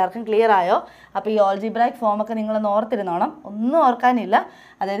കിട്ടും. എല്ലാവർക്കും ക്ലിയർ ആയോ? അപ്പോൾ ഈ ഓൾജിബ്രാക് ഫോമൊക്കെ നിങ്ങളൊന്ന് ഓർത്തിരുന്നോണം. ഒന്നും ഓർക്കാനില്ല.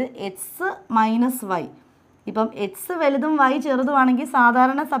 അതായത് എക്സ് മൈനസ് വൈ, ഇപ്പം എക്സ് വലുതും വൈ ചെറുതുമാണെങ്കിൽ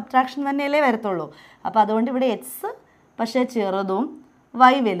സാധാരണ സബ്ട്രാക്ഷൻ തന്നെയല്ലേ വരത്തുള്ളൂ. അപ്പോൾ അതുകൊണ്ട് ഇവിടെ എക്സ് പക്ഷേ ചെറുതും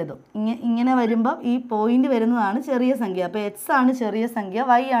വൈ വലുതും ഇങ്ങനെ വരുമ്പോൾ ഈ പോയിൻ്റ് വരുന്നതാണ് ചെറിയ സംഖ്യ. അപ്പോൾ എക്സ് ആണ് ചെറിയ സംഖ്യ,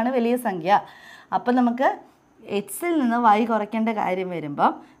 വൈ ആണ് വലിയ സംഖ്യ. അപ്പം നമുക്ക് എക്സിൽ നിന്ന് വൈ കുറയ്ക്കേണ്ട കാര്യം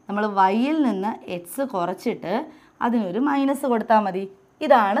വരുമ്പം നമ്മൾ വൈയിൽ നിന്ന് എക്സ് കുറച്ചിട്ട് അതിനൊരു മൈനസ് കൊടുത്താൽ മതി.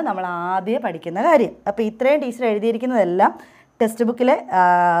 ഇതാണ് നമ്മൾ ആദ്യം പഠിക്കുന്ന കാര്യം. അപ്പോൾ ഇത്രയും ടീച്ചർ എഴുതിയിരിക്കുന്നതെല്ലാം ടെക്സ്റ്റ് ബുക്കിലെ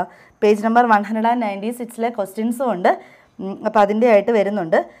പേജ് നമ്പർ 196 ക്വസ്റ്റ്യൻസും ഉണ്ട്. അപ്പോൾ അതിൻ്റെ ആയിട്ട്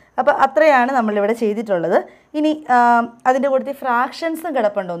വരുന്നുണ്ട്. അപ്പോൾ അത്രയാണ് നമ്മളിവിടെ ചെയ്തിട്ടുള്ളത്. ഇനി അതിൻ്റെ കൂട്ടത്തിൽ ഫ്രാക്ഷൻസും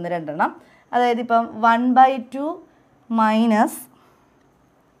കിടപ്പുണ്ട് 1-2 എണ്ണം. അതായത് ഇപ്പം 1/2 മൈനസ്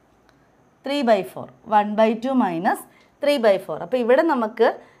 3/4, 1/2 മൈനസ് 3/4. അപ്പോൾ ഇവിടെ നമുക്ക്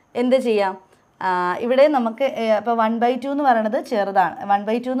എന്ത് ചെയ്യാം? ഇവിടെ നമുക്ക് ഇപ്പോൾ 1/2 എന്ന് പറയുന്നത് ചെറുതാണ്,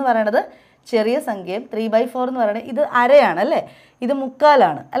 1/2 എന്ന് പറയുന്നത് ചെറിയ സംഖ്യയും 3/4 എന്ന് പറയുന്നത് ഇത് അരയാണ് അല്ലേ, ഇത്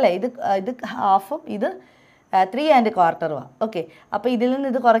മുക്കാലാണ് അല്ലേ, ഇത് ഹാഫും ഇത് 3 1/4. ഓക്കെ, അപ്പോൾ ഇതിൽ നിന്ന്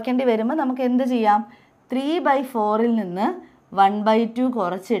ഇത് കുറയ്ക്കേണ്ടി വരുമ്പോൾ നമുക്ക് എന്ത് ചെയ്യാം? 3/4-ൽ നിന്ന് 1/2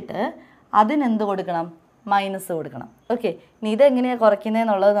 കുറച്ചിട്ട് അതിനെന്ത് കൊടുക്കണം? മൈനസ് കൊടുക്കണം. ഓക്കെ, ഇനി ഇതെങ്ങനെയാണ്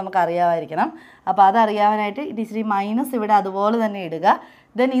കുറയ്ക്കുന്നതെന്നുള്ളത് നമുക്ക് അറിയാമായിരിക്കണം. അപ്പോൾ അതറിയാനായിട്ട് ഇച്ചിരി മൈനസ് ഇവിടെ അതുപോലെ തന്നെ ഇടുക.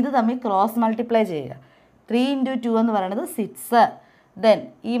 ദെൻ ഇത് തമ്മിൽ ക്രോസ് മൾട്ടിപ്ലൈ ചെയ്യുക. 3 × 2 എന്ന് പറയുന്നത് 6. ദെൻ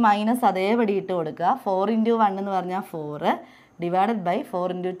ഈ മൈനസ് അതേപടി ഇട്ട് കൊടുക്കുക. 4 × 1 എന്ന് പറഞ്ഞാൽ 4 ഡിവൈഡഡ് ബൈ 4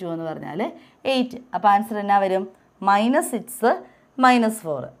 × 2 എന്ന് പറഞ്ഞാൽ 8. അപ്പോൾ ആൻസർ എന്നാ വരും? -6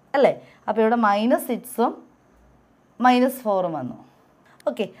 -4 അല്ലേ. അപ്പോൾ ഇവിടെ -6ഉം -4ഉം വന്നു.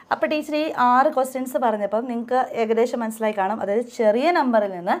 ഓക്കെ, അപ്പോൾ ടീച്ചർ ഈ 6 ക്വസ്റ്റ്യൻസ് പറഞ്ഞപ്പം നിങ്ങൾക്ക് ഏകദേശം മനസ്സിലായി കാണും. അതായത് ചെറിയ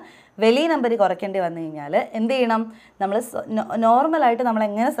നമ്പറിൽ നിന്ന് വലിയ നമ്പർ കുറയ്ക്കേണ്ടി വന്നു കഴിഞ്ഞാൽ എന്ത് ചെയ്യണം? നമ്മൾ നോർമലായിട്ട് നമ്മൾ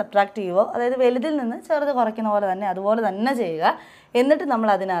എങ്ങനെ സബ്ട്രാക്ട് ചെയ്യുമോ, അതായത് വലുതിൽ നിന്ന് ചെറുത് കുറയ്ക്കുന്ന പോലെ തന്നെ അതുപോലെ തന്നെ ചെയ്യുക. എന്നിട്ട് നമ്മൾ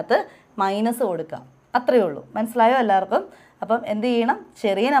അതിനകത്ത് മൈനസ് കൊടുക്കുക. അത്രയേ ഉള്ളൂ. മനസ്സിലായോ എല്ലാവർക്കും? അപ്പം എന്ത് ചെയ്യണം?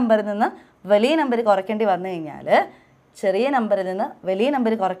 ചെറിയ നമ്പറിൽ നിന്ന് വലിയ നമ്പർ കുറയ്ക്കേണ്ടി വന്നു കഴിഞ്ഞാൽ, ചെറിയ നമ്പറിൽ നിന്ന് വലിയ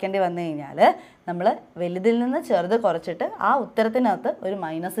നമ്പർ കുറയ്ക്കേണ്ടി വന്നു കഴിഞ്ഞാൽ നമ്മൾ വലുതിൽ നിന്ന് ചെറുത് കുറച്ചിട്ട് ആ ഉത്തരത്തിനകത്ത് ഒരു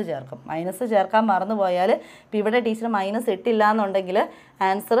മൈനസ് ചേർക്കും. മൈനസ് ചേർക്കാൻ മറന്നു പോയാൽ, ഇപ്പം ഇവിടെ ടീച്ചർ മൈനസ് ഇട്ടില്ല എന്നുണ്ടെങ്കിൽ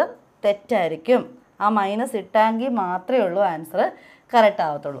ആൻസർ തെറ്റായിരിക്കും. ആ മൈനസ് ഇട്ടെങ്കിൽ മാത്രമേ ഉള്ളൂ ആൻസർ കറക്റ്റ്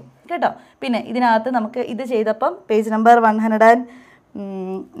ആവത്തുള്ളൂ കേട്ടോ. പിന്നെ ഇതിനകത്ത് നമുക്ക് ഇത് ചെയ്തപ്പം പേജ് നമ്പർ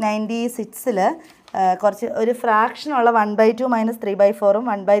 196-ൽ കുറച്ച് ഒരു ഫ്രാക്ഷനുള്ള 1/2 - 3/4ഉം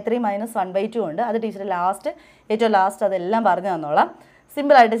 1/3 - 1/2 ഉണ്ട്. അത് ടീച്ചർ ഏറ്റവും ലാസ്റ്റ് അതെല്ലാം പറഞ്ഞു തന്നോളാം.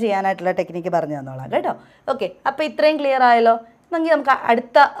 സിമ്പിളായിട്ട് ചെയ്യാനായിട്ടുള്ള ടെക്നിക്ക് പറഞ്ഞു തന്നോളാം കേട്ടോ. ഓക്കെ, അപ്പോൾ ഇത്രയും ക്ലിയർ ആയല്ലോ. എന്നെങ്കിൽ നമുക്ക്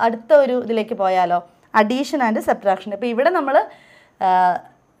അടുത്ത ഒരു ഇതിലേക്ക് പോയാലോ? Addition and subtraction. ഇപ്പോൾ ഇവിടെ നമ്മൾ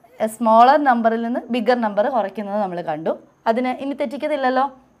സ്മോളർ നമ്പറിൽ നിന്ന് ബിഗർ നമ്പർ കുറയ്ക്കുന്നത് നമ്മൾ കണ്ടു. അതിന് ഇനി തെറ്റിക്കത്തില്ലല്ലോ.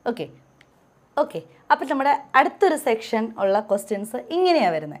 ഓക്കെ, അപ്പോൾ നമ്മുടെ അടുത്തൊരു സെക്ഷൻ ഉള്ള ക്വസ്റ്റ്യൻസ്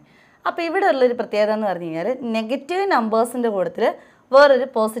ഇങ്ങനെയാണ് വരുന്നത്. അപ്പോൾ ഇവിടെ ഉള്ളൊരു പ്രത്യേകത എന്ന് പറഞ്ഞു കഴിഞ്ഞാൽ നെഗറ്റീവ് നമ്പേഴ്സിൻ്റെ കൂട്ടത്തിൽ വേറൊരു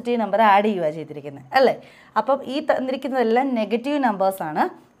പോസിറ്റീവ് നമ്പർ ആഡ് ചെയ്യുക ചെയ്തിരിക്കുന്നത് അല്ലേ. അപ്പം ഈ തന്നിരിക്കുന്നതെല്ലാം നെഗറ്റീവ് നമ്പേഴ്സാണ്.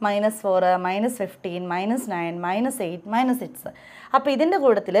 -4, -15, -9, -8, -6. അപ്പോൾ ഇതിൻ്റെ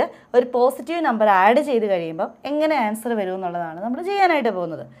കൂട്ടത്തിൽ ഒരു പോസിറ്റീവ് നമ്പർ ആഡ് ചെയ്ത് കഴിയുമ്പം എങ്ങനെ ആൻസർ വരും എന്നുള്ളതാണ് നമ്മൾ ചെയ്യാനായിട്ട്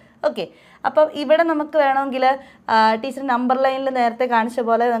പോകുന്നത്. ഓക്കെ, അപ്പം ഇവിടെ നമുക്ക് വേണമെങ്കിൽ ടീച്ചർ നമ്പർ ലൈനിൽ നേരത്തെ കാണിച്ച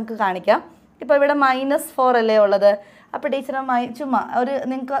പോലെ നമുക്ക് കാണിക്കാം. ഇപ്പോൾ ഇവിടെ -4 അല്ലേ ഉള്ളത്. അപ്പോൾ ടീച്ചർ ചുമ്മാ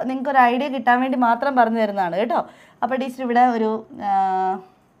നിങ്ങൾക്കൊരു ഐഡിയ കിട്ടാൻ വേണ്ടി മാത്രം പറഞ്ഞു തരുന്നതാണ് കേട്ടോ. അപ്പോൾ ടീച്ചർ ഇവിടെ ഒരു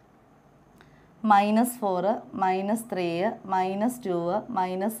 -4, -3, -2,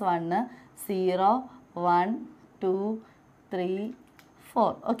 -1, 0, 1, 2, 3,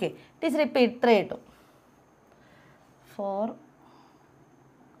 4. ഓക്കെ, ടീച്ചർ ഇപ്പോൾ ഇത്ര ഇട്ടു. 4,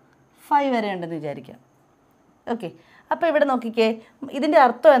 5 വരെ ഉണ്ടെന്ന് വിചാരിക്കാം. ഓക്കെ, അപ്പോൾ ഇവിടെ നോക്കിക്കേ, ഇതിൻ്റെ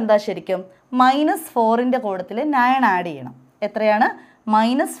അർത്ഥം എന്താ ശരിക്കും? -4ൻ്റെ കൂട്ടത്തിൽ 9 ആഡ് ചെയ്യണം. എത്രയാണ്?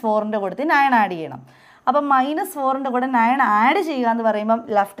 -4ൻ്റെ കൂട്ടത്തിൽ 9 ആഡ് ചെയ്യണം. അപ്പം -4ൻ്റെ കൂടെ 9 ആഡ് ചെയ്യുക എന്ന് പറയുമ്പം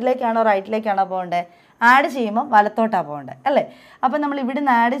ലെഫ്റ്റിലേക്കാണോ റൈറ്റിലേക്കാണോ പോകേണ്ടത്? ആഡ് ചെയ്യുമ്പോൾ വലത്തോട്ടാണ് പോകേണ്ടത് അല്ലേ. അപ്പം നമ്മൾ ഇവിടെ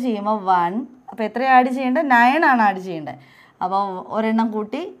നിന്ന് ആഡ് ചെയ്യുമ്പോൾ 1, അപ്പോൾ എത്രയാണ് ആഡ് ചെയ്യേണ്ടത്? 9 ആണ് ആഡ് ചെയ്യേണ്ടത്. അപ്പോൾ ഒരെണ്ണം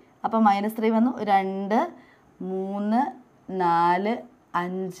കൂട്ടി, അപ്പോൾ -3 വന്നു. 2, 3, 4,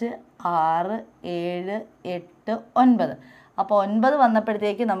 5, 6, 7, 8, 9. അപ്പോൾ 9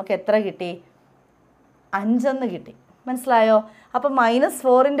 വന്നപ്പോഴത്തേക്ക് നമുക്ക് എത്ര കിട്ടി? 5 കിട്ടി. മനസ്സിലായോ? അപ്പം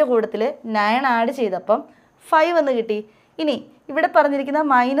 -4ൻ്റെ കൂട്ടത്തിൽ 9 ആഡ് ചെയ്തപ്പം 5 എന്ന് കിട്ടി. ഇനി ഇവിടെ പറഞ്ഞിരിക്കുന്ന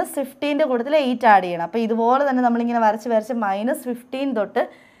 -15ൻ്റെ കൂട്ടത്തിൽ 8 ആഡ് ചെയ്യണം. അപ്പോൾ ഇതുപോലെ തന്നെ നമ്മളിങ്ങനെ വരച്ച് -15 തൊട്ട്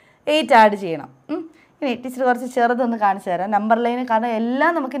 8 ആഡ് ചെയ്യണം. ഇനി ടീച്ചർ കുറച്ച് ചെറുതൊന്ന് കാണിച്ചു തരാം നമ്പർ ലൈൻ. കാരണം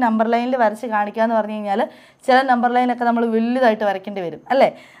എല്ലാം നമുക്ക് നമ്പർ ലൈനിൽ വരച്ച് കാണിക്കാമെന്ന് പറഞ്ഞു കഴിഞ്ഞാൽ ചില നമ്പർ ലൈനൊക്കെ നമ്മൾ വലുതായിട്ട് വരയ്ക്കേണ്ടി വരും അല്ലേ.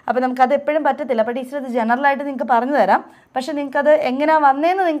 അപ്പോൾ നമുക്കത് എപ്പോഴും പറ്റത്തില്ല. അപ്പോൾ ടീച്ചർ ഇത് ജനറലായിട്ട് നിങ്ങൾക്ക് പറഞ്ഞു തരാം. പക്ഷേ നിങ്ങൾക്കത് എങ്ങനെയാണ്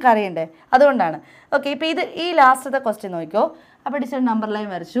വന്നതെന്ന് നിങ്ങൾക്ക് അറിയണ്ടേ, അതുകൊണ്ടാണ്. ഓക്കെ, ഇപ്പോൾ ഈ ലാസ്റ്റത്തെ ക്വസ്റ്റ്യൻ നോക്കിക്കോ. അപ്പോൾ ടീച്ചർ നമ്പർ ലൈൻ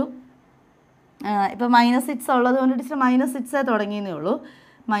വരച്ചു. ഇപ്പോൾ -6 ഉള്ളത് കൊണ്ട് ടീച്ചർ -6 തുടങ്ങിയെന്നേ ഉള്ളൂ.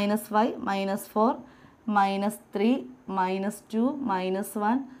 -5, -4, -3, -2,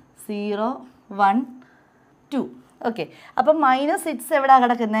 -1, 0, 1, 2. ഓക്കെ, അപ്പം -6 എവിടെയാണ്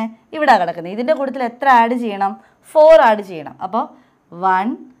കിടക്കുന്നത്? ഇവിടെ കിടക്കുന്നത്. ഇതിൻ്റെ കൂട്ടത്തിൽ എത്ര ആഡ് ചെയ്യണം? 4 ആഡ് ചെയ്യണം. അപ്പോൾ 1,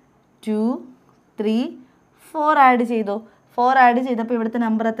 2, 3, 4 ആഡ് ചെയ്തു. 4 ആഡ് ചെയ്തപ്പോൾ ഇവിടുത്തെ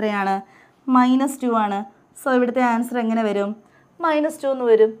നമ്പർ എത്രയാണ്? -2 ആണ്. സോ ഇവിടുത്തെ ആൻസർ എങ്ങനെ വരും? -2 എന്ന്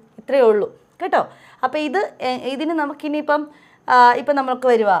വരും. ഇത്രയേ ഉള്ളൂ കേട്ടോ. അപ്പോൾ ഇതിന് നമുക്കിനിയിപ്പം ഇപ്പം നമുക്ക്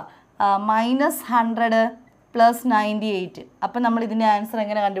വരുക -100, പ്ലസ് 98. അപ്പം നമ്മൾ ഇതിൻ്റെ ആൻസർ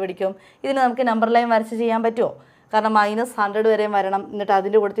എങ്ങനെ കണ്ടുപിടിക്കും? ഇതിന് നമുക്ക് നമ്പർ ലൈൻ വരച്ച് ചെയ്യാൻ പറ്റുമോ? കാരണം -100 വരെയും വരണം, എന്നിട്ട്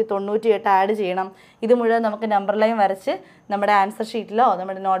അതിൻ്റെ കൂട്ടത്തിൽ 98 ആഡ് ചെയ്യണം. ഇത് മുഴുവൻ നമുക്ക് നമ്പർ ലൈൻ വരച്ച് നമ്മുടെ ആൻസർ ഷീറ്റിലോ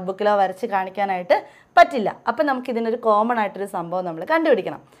നമ്മുടെ നോട്ട്ബുക്കിലോ വരച്ച് കാണിക്കാനായിട്ട് പറ്റില്ല. അപ്പം നമുക്കിതിനൊരു കോമൺ ആയിട്ടൊരു സംഭവം നമ്മൾ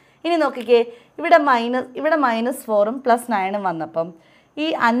കണ്ടുപിടിക്കണം. ഇനി നോക്കിക്കേ, ഇവിടെ -4ഉം +9ഉം വന്നപ്പം ഈ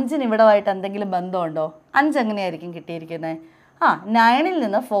 5ന് ഇവിടമായിട്ട് എന്തെങ്കിലും ബന്ധമുണ്ടോ? 5 എങ്ങനെയായിരിക്കും കിട്ടിയിരിക്കുന്നത്? 9ൽ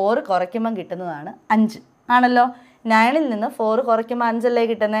നിന്ന് 4 കുറയ്ക്കുമ്പം കിട്ടുന്നതാണ് 5 ആണല്ലോ. 9ൽ നിന്ന് 4 കുറയ്ക്കുമ്പോൾ 5 അല്ലേ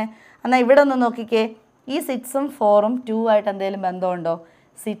കിട്ടുന്നത്? എന്നാൽ ഇവിടെ ഒന്ന് നോക്കിക്കേ, ഈ 6ഉം 4ഉം 2 ആയിട്ട് എന്തെങ്കിലും ബന്ധമുണ്ടോ?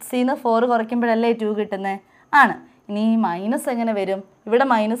 6ൽ നിന്ന് 4 കുറയ്ക്കുമ്പോഴല്ലേ 2 കിട്ടുന്നത്? ആണ്. ഇനി ഈ മൈനസ് എങ്ങനെ വരും? ഇവിടെ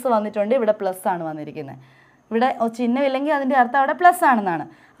മൈനസ് വന്നിട്ടുണ്ട്, ഇവിടെ പ്ലസ് ആണ് വന്നിരിക്കുന്നത്. ഇവിടെ ചിഹ്നമില്ലെങ്കിൽ അതിൻ്റെ അർത്ഥം അവിടെ പ്ലസ് ആണെന്നാണ്.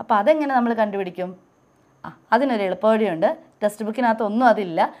 അപ്പോൾ അതെങ്ങനെ നമ്മൾ കണ്ടുപിടിക്കും? അതിനൊരു എളുപ്പവഴിയുണ്ട്. ടെക്സ്റ്റ് ബുക്കിനകത്ത് ഒന്നും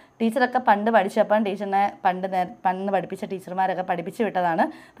അതില്ല. ടീച്ചറൊക്കെ പണ്ട് പഠിച്ചപ്പം ടീച്ചറിനെ പണ്ട് പഠിപ്പിച്ച ടീച്ചർമാരൊക്കെ പഠിപ്പിച്ച് വിട്ടതാണ്.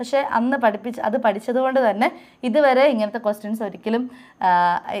 പക്ഷേ അന്ന് അത് പഠിച്ചതുകൊണ്ട് തന്നെ ഇതുവരെ ഇങ്ങനത്തെ ക്വസ്റ്റ്യൻസ് ഒരിക്കലും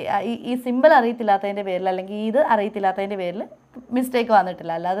ഈ സിമ്പിൾ അറിയത്തില്ലാത്തതിൻ്റെ പേരിൽ അല്ലെങ്കിൽ ഇത് അറിയത്തില്ലാത്തതിൻ്റെ പേരിൽ മിസ്റ്റേക്ക്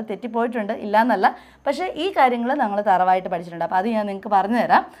വന്നിട്ടില്ല. അല്ലാതെ തെറ്റിപ്പോയിട്ടുണ്ട്, ഇല്ലയെന്നല്ല. പക്ഷേ ഈ കാര്യങ്ങൾ നമ്മൾ തറവായിട്ട് പഠിച്ചിട്ടുണ്ട്. അപ്പോൾ അത് ഞാൻ നിങ്ങൾക്ക് പറഞ്ഞു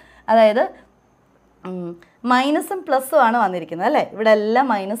തരാം. അതായത് മൈനസും പ്ലസ്സും ആണ് വന്നിരിക്കുന്നത് അല്ലേ? ഇവിടെ എല്ലാം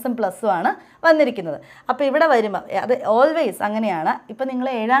മൈനസും പ്ലസ്സും ആണ് വന്നിരിക്കുന്നത്. അപ്പോൾ ഇവിടെ വരുമ്പോൾ അത് ഓൾവേസ് അങ്ങനെയാണ്. ഇപ്പോൾ നിങ്ങൾ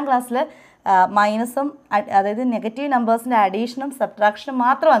 7ാം ക്ലാസ്സിൽ മൈനസും അതായത് നെഗറ്റീവ് നമ്പേഴ്സിൻ്റെ അഡീഷനും സബ്ട്രാക്ഷനും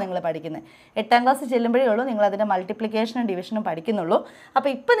മാത്രമാണ് നിങ്ങൾ പഠിക്കുന്നത്. 8ാം ക്ലാസ് ചെല്ലുമ്പോഴേ ഉള്ളൂ നിങ്ങൾ അതിൻ്റെ മൾട്ടിപ്ലിക്കേഷനും ഡിവിഷനും പഠിക്കുന്നുള്ളൂ. അപ്പോൾ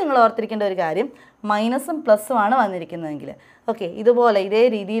ഇപ്പോൾ നിങ്ങൾ ഓർത്തിരിക്കേണ്ട ഒരു കാര്യം, മൈനസും പ്ലസ്സും ആണ് വന്നിരിക്കുന്നതെങ്കിൽ ഓക്കെ, ഇതുപോലെ ഇതേ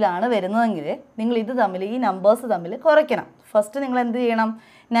രീതിയിലാണ് വരുന്നതെങ്കിൽ നിങ്ങൾ ഇത് തമ്മിൽ ഈ നമ്പേഴ്സ് തമ്മിൽ കുറയ്ക്കണം. ഫസ്റ്റ് നിങ്ങൾ എന്ത് ചെയ്യണം?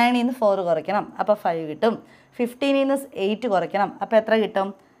 9ൽ നിന്ന് 4 കുറയ്ക്കണം, അപ്പോൾ 5 കിട്ടും. 15ൽ നിന്ന് 8 കുറയ്ക്കണം, അപ്പോൾ എത്ര കിട്ടും?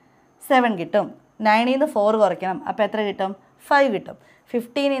 7 കിട്ടും. 9ൽ നിന്ന് 4 കുറയ്ക്കണം, അപ്പോൾ എത്ര കിട്ടും? 5 കിട്ടും.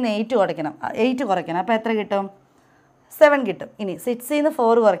 15ൽ നിന്ന് 8 കുറയ്ക്കണം, അപ്പോൾ എത്ര കിട്ടും? 7 കിട്ടും. ഇനി 6ൽ നിന്ന്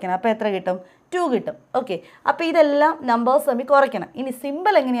 4 കുറയ്ക്കണം, അപ്പോൾ എത്ര കിട്ടും? 2 കിട്ടും. ഓക്കെ, അപ്പോൾ ഇതെല്ലാം നമ്പേഴ്സ് തമ്മിൽ കുറയ്ക്കണം. ഇനി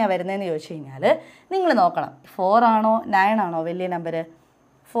സിമ്പിൾ എങ്ങനെയാണ് വരുന്നതെന്ന് ചോദിച്ചു കഴിഞ്ഞാൽ നിങ്ങൾ നോക്കണം, 4 ആണോ 9 ആണോ വലിയ നമ്പർ?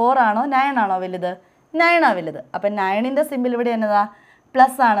 4 ആണോ 9 ആണോ വലുത്? 9 ആണ് വലുത്. അപ്പം 9ൻ്റെ സിമ്പിൾ ഇവിടെ എന്നതാ?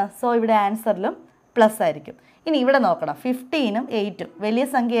 പ്ലസ് ആണ്. സോ ഇവിടെ ആൻസറിലും പ്ലസ് ആയിരിക്കും. ഇനി ഇവിടെ നോക്കണം, 15ഉം 8ഉം വലിയ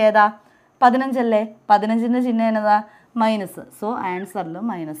സംഖ്യ ഏതാ? 15 അല്ലേ? 15ൻ്റെ ചിഹ്നം എന്നതാ? മൈനസ്. സോ ആൻസറിലും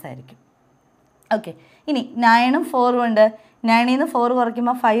മൈനസ് ആയിരിക്കും. ഓക്കെ, ഇനി 9ഉം 4ഉം ഉണ്ട്. 9ൽ നിന്ന് 4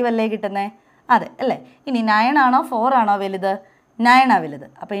 കുറയ്ക്കുമ്പോൾ 5 അല്ലേ കിട്ടുന്നത്? അതെ അല്ലേ? ഇനി 9 ആണോ 4 ആണോ വലുത്? 9 ആണ് വലുത്.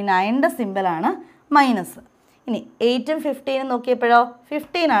 അപ്പോൾ ഈ 9ൻ്റെ സിമ്പിളാണ് മൈനസ്. ഇനി 8ഉം 15ഉം നോക്കിയപ്പോഴോ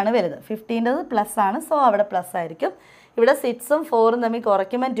 15 ആണ് വലുത്. 15ൻ്റെത് പ്ലസ് ആണ്. സോ അവിടെ പ്ലസ് ആയിരിക്കും. ഇവിടെ 6ഉം 4ഉം തമ്മിൽ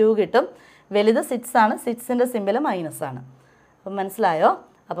കുറയ്ക്കുമ്പോൾ 2 കിട്ടും. വലുത് 6 ആണ്. 6ൻ്റെ സിമ്പിൾ മൈനസ് ആണ്. അപ്പം മനസ്സിലായോ?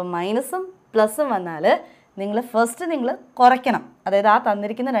 അപ്പം മൈനസും പ്ലസും വന്നാൽ നിങ്ങൾ കുറയ്ക്കണം. അതായത് ആ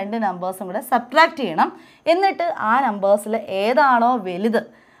തന്നിരിക്കുന്ന 2 നമ്പേഴ്സും കൂടെ സബ്ട്രാക്ട് ചെയ്യണം. എന്നിട്ട് ആ നമ്പേഴ്സിൽ ഏതാണോ വലുത്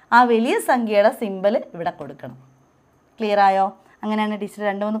ആ വലിയ സംഖ്യയുടെ സിമ്പിൾ ഇവിടെ കൊടുക്കണം. ക്ലിയർ ആയോ? അങ്ങനെയാണ് ടീച്ചർ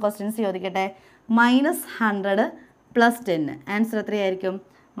 2-3 ക്വസ്റ്റ്യൻസ് ചോദിക്കട്ടെ. -100 + 10 ആൻസർ എത്രയായിരിക്കും?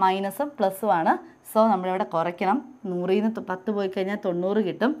 മൈനസും പ്ലസ്സും ആണ്. സോ നമ്മളിവിടെ കുറയ്ക്കണം. 100ൽ നിന്ന് 10 പോയി കഴിഞ്ഞാൽ 90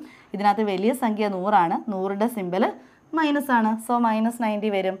 കിട്ടും. ഇതിനകത്ത് വലിയ സംഖ്യ 100 ആണ്. 100ൻ്റെ സിമ്പിൾ മൈനസ് ആണ്. സോ -90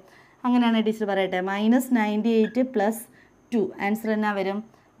 വരും. അങ്ങനെയാണ് ടീച്ചർ പറയട്ടെ. -98 + 2 ആൻസർ എന്നാ വരും?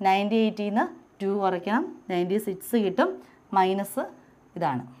 98ൽ നിന്ന് 2 കുറയ്ക്കണം, 96 കിട്ടും. മൈനസ്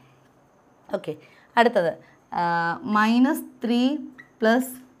ഇതാണ്. ഓക്കെ, അടുത്തത് -3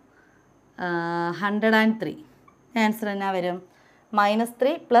 + 103 ആൻസർ എന്നാ വരും?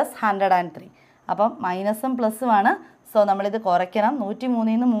 -3 + 103. അപ്പം മൈനസും പ്ലസ്സും ആണ്. സോ നമ്മളിത് കുറയ്ക്കണം. 103ൽ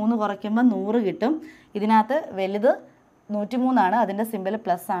നിന്ന് 3 കുറയ്ക്കുമ്പോൾ 100 കിട്ടും. ഇതിനകത്ത് വലുത് 103 ആണ്. അതിൻ്റെ സിമ്പിൾ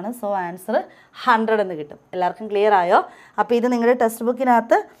പ്ലസ് ആണ്. സോ ആൻസർ 100 എന്ന് കിട്ടും. എല്ലാവർക്കും ക്ലിയർ ആയോ? അപ്പോൾ ഇത് നിങ്ങളുടെ ടെക്സ്റ്റ്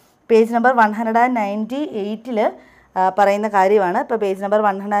ബുക്കിനകത്ത് പേജ് നമ്പർ 198ൽ പറയുന്ന കാര്യമാണ്. ഇപ്പോൾ പേജ് നമ്പർ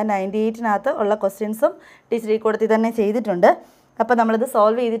 198നകത്ത് ഉള്ള ക്വസ്റ്റ്യൻസും ടീച്ചർ ഈ കൂട്ടത്തിൽ തന്നെ ചെയ്തിട്ടുണ്ട്. അപ്പോൾ നമ്മളിത്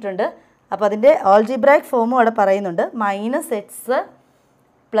സോൾവ് ചെയ്തിട്ടുണ്ട്. അപ്പോൾ അതിൻ്റെ ഓൾജിബ്രായിക് ഫോമും അവിടെ പറയുന്നുണ്ട്. -x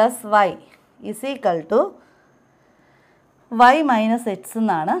 + y = y - x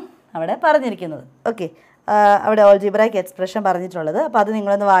എന്നാണ് അവിടെ പറഞ്ഞിരിക്കുന്നത്. ഓക്കെ, അവിടെ ഓൾജിബ്രായിക് എക്സ്പ്രഷൻ പറഞ്ഞിട്ടുള്ളത്. അപ്പോൾ അത്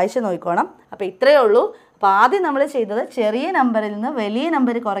നിങ്ങളൊന്ന് വായിച്ച് നോക്കിക്കോണം. അപ്പോൾ ഇത്രയേ ഉള്ളൂ. അപ്പോൾ ആദ്യം നമ്മൾ ചെയ്തത് ചെറിയ നമ്പറിൽ നിന്ന് വലിയ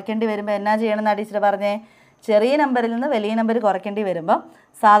നമ്പർ കുറയ്ക്കേണ്ടി വരുമ്പോൾ എന്നാ ചെയ്യണമെന്നാണ് ടീച്ചർ പറഞ്ഞേ? ചെറിയ നമ്പറിൽ നിന്ന് വലിയ നമ്പർ കുറയ്ക്കേണ്ടി വരുമ്പോൾ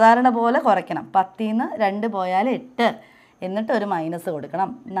സാധാരണ പോലെ കുറയ്ക്കണം. 10ൽ നിന്ന് 2 പോയാൽ 8, എന്നിട്ട് ഒരു മൈനസ് കൊടുക്കണം.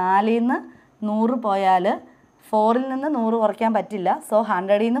 4ൽ നിന്ന് 100 പോയാൽ 4ൽ നിന്ന് 100 കുറയ്ക്കാൻ പറ്റില്ല. സോ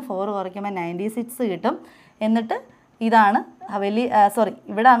 100ൽ നിന്ന് 4 കുറയ്ക്കുമ്പോൾ 96 കിട്ടും. എന്നിട്ട് ഇതാണ്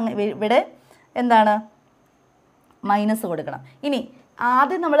ഇവിടെ എന്താണ്? മൈനസ് കൊടുക്കണം. ഇനി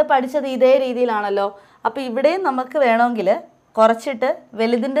ആദ്യം നമ്മൾ പഠിച്ചത് ഇതേ രീതിയിലാണല്ലോ. അപ്പോൾ ഇവിടെയും നമുക്ക് വേണമെങ്കിൽ കുറച്ചിട്ട്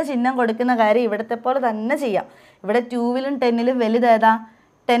വലുതിൻ്റെ ചിഹ്നം കൊടുക്കുന്ന കാര്യം ഇവിടുത്തെ പോലെ തന്നെ ചെയ്യാം. ഇവിടെ 2ലും 10ലും വലുത് ഏതാ?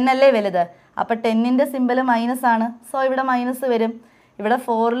 10 അല്ലേ വലുത്. അപ്പോൾ 10ൻ്റെ സിമ്പൽ മൈനസ് ആണ്, സോ ഇവിടെ മൈനസ് വരും. ഇവിടെ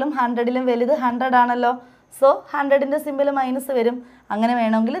 4ലും 100ലും വലുത് 100 ആണല്ലോ, സോ 100ൻ്റെ സിമ്പൽ മൈനസ് വരും. അങ്ങനെ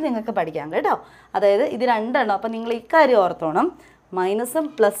വേണമെങ്കിൽ നിങ്ങൾക്ക് പഠിക്കാം കേട്ടോ. അതായത് ഇത് രണ്ടെണ്ണം. അപ്പോൾ നിങ്ങൾ ഇക്കാര്യം ഓർത്തോണം, മൈനസും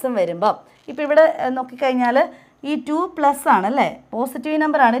പ്ലസും വരുമ്പം ഇപ്പോൾ ഇവിടെ നോക്കിക്കഴിഞ്ഞാൽ ഈ 2 പ്ലസ് ആണല്ലേ, പോസിറ്റീവ്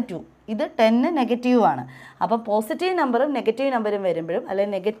നമ്പറാണ് 2, ഇത് 10 നെഗറ്റീവ് ആണ്. അപ്പോൾ പോസിറ്റീവ് നമ്പറും നെഗറ്റീവ് നമ്പറും വരുമ്പോഴും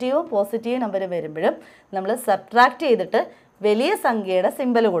അല്ലെങ്കിൽ നെഗറ്റീവും പോസിറ്റീവ് നമ്പറും വരുമ്പോഴും നമ്മൾ സബ്ട്രാക്റ്റ് ചെയ്തിട്ട് വലിയ സംഖ്യയുടെ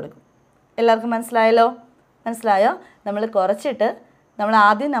സിമ്പൽ കൊടുക്കും. എല്ലാവർക്കും മനസ്സിലായല്ലോ? മനസ്സിലായോ? നമ്മൾ കുറച്ചിട്ട് നമ്മൾ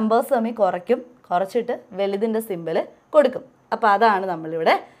ആദ്യം നമ്പേഴ്സ് തമ്മിൽ കുറച്ചിട്ട് വലുതിൻ്റെ സിമ്പൽ കൊടുക്കും. അപ്പോൾ അതാണ്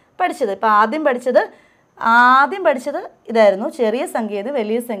നമ്മളിവിടെ പഠിച്ചത്. ഇപ്പോൾ ആദ്യം പഠിച്ചത് ഇതായിരുന്നു, ചെറിയ സംഖ്യയിൽ നിന്ന്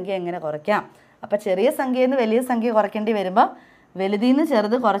വലിയ സംഖ്യ എങ്ങനെ കുറയ്ക്കാം. അപ്പോൾ ചെറിയ സംഖ്യയിൽ നിന്ന് വലിയ സംഖ്യ കുറയ്ക്കേണ്ടി വരുമ്പോൾ വലുതിൽ നിന്ന്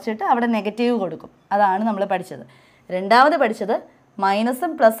ചെറുത് കുറച്ചിട്ട് അവിടെ നെഗറ്റീവ് കൊടുക്കും. അതാണ് നമ്മൾ പഠിച്ചത്. രണ്ടാമത് പഠിച്ചത്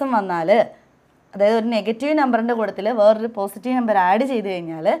മൈനസും പ്ലസും വന്നാൽ, അതായത് ഒരു നെഗറ്റീവ് നമ്പറിൻ്റെ കൂട്ടത്തിൽ വേറൊരു പോസിറ്റീവ് നമ്പർ ആഡ് ചെയ്ത്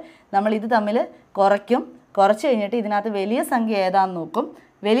കഴിഞ്ഞാൽ നമ്മൾ ഇത് തമ്മിൽ കുറച്ച് കഴിഞ്ഞിട്ട് ഇതിനകത്ത് വലിയ സംഖ്യ ഏതാണെന്ന് നോക്കും,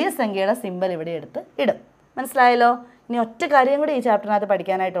 വലിയ സംഖ്യയുടെ സിമ്പൽ ഇവിടെ എടുത്ത് ഇടും. മനസ്സിലായല്ലോ? ഇനി ഒറ്റ കാര്യം കൂടി ഈ ചാപ്റ്ററിനകത്ത്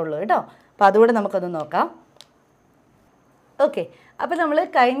പഠിക്കാനായിട്ടുള്ളൂ കേട്ടോ. അപ്പോൾ അതുകൂടെ നമുക്കൊന്ന് നോക്കാം. ഓക്കെ, അപ്പോൾ നമ്മൾ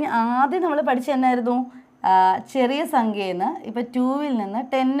ആദ്യം നമ്മൾ പഠിച്ച എന്നായിരുന്നു, ചെറിയ സംഖ്യയിൽ നിന്ന് ഇപ്പോൾ 2ൽ നിന്ന്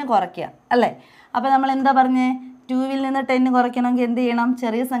 10 കുറയ്ക്കുക അല്ലേ. അപ്പോൾ നമ്മൾ എന്താ പറഞ്ഞേ, 2ൽ നിന്ന് 10 കുറയ്ക്കണമെങ്കിൽ എന്ത് ചെയ്യണം,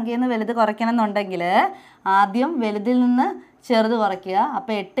 ചെറിയ സംഖ്യയിൽ നിന്ന് വലുത് കുറയ്ക്കണം എന്നുണ്ടെങ്കിൽ ആദ്യം വലുതിൽ നിന്ന് ചെറുത് കുറയ്ക്കുക,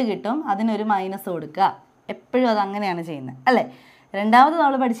 അപ്പോൾ 8 കിട്ടും, അതിനൊരു മൈനസ് കൊടുക്കുക. എപ്പോഴും അത് അങ്ങനെയാണ് ചെയ്യുന്നത് അല്ലേ. രണ്ടാമത്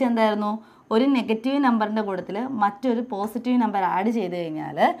നമ്മൾ പഠിച്ചത് എന്തായിരുന്നു, ഒരു നെഗറ്റീവ് നമ്പറിൻ്റെ കൂട്ടത്തിൽ മറ്റൊരു പോസിറ്റീവ് നമ്പർ ആഡ് ചെയ്ത്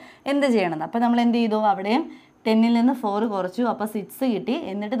കഴിഞ്ഞാൽ എന്ത് ചെയ്യണം. അപ്പോൾ നമ്മൾ എന്ത് ചെയ്തു, അവിടെയും 10ൽ നിന്ന് 4 കുറച്ചു, അപ്പോൾ 6 കിട്ടി.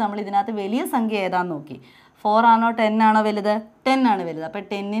 എന്നിട്ട് നമ്മൾ ഇതിനകത്ത് വലിയ സംഖ്യ ഏതാണെന്ന് നോക്കി. 4 ആണോ 10 ആണോ വലുത്? 10 ആണ് വലുത്. അപ്പോൾ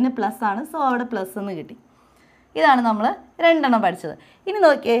 10ന് പ്ലസ് ആണ്, സോ അവിടെ പ്ലസ് എന്ന് കിട്ടി. ഇതാണ് നമ്മൾ രണ്ടെണ്ണം പഠിച്ചത്. ഇനി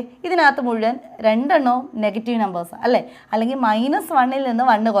നോക്കിയേ, ഇതിനകത്ത് മുഴുവൻ രണ്ടെണ്ണവും നെഗറ്റീവ് നമ്പേഴ്സ് അല്ലേ. അല്ലെങ്കിൽ -1ൽ നിന്ന്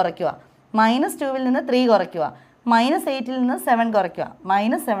 1 കുറയ്ക്കുക, -2ൽ നിന്ന് 3 കുറയ്ക്കുക, -8ൽ നിന്ന് 7 കുറയ്ക്കുക,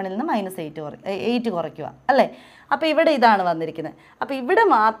 -7ൽ നിന്ന് -8 കുറയ്ക്കുക അല്ലേ. അപ്പോൾ ഇവിടെ ഇതാണ് വന്നിരിക്കുന്നത്. അപ്പോൾ ഇവിടെ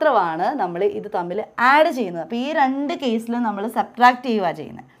മാത്രമാണ് നമ്മൾ ഇത് തമ്മിൽ ആഡ് ചെയ്യുന്നത്. അപ്പോൾ ഈ രണ്ട് കേസിലും നമ്മൾ സബ്ട്രാക്റ്റ് ചെയ്യുക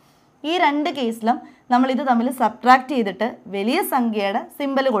ചെയ്യുന്നത്. ഈ രണ്ട് കേസിലും നമ്മൾ ഇത് തമ്മിൽ സബ്ട്രാക്റ്റ് ചെയ്തിട്ട് വലിയ സംഖ്യയുടെ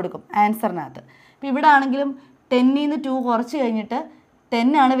സിമ്പൽ കൊടുക്കും ആൻസറിനകത്ത്. അപ്പോൾ ഇവിടെ ആണെങ്കിലും 10ൽ നിന്ന് 2 കുറച്ച് കഴിഞ്ഞിട്ട്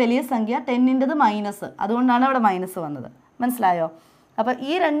 10 ആണ് വലിയ സംഖ്യ, 10ൻ്റെത് മൈനസ്, അതുകൊണ്ടാണ് അവിടെ മൈനസ് വന്നത്. മനസ്സിലായോ? അപ്പോൾ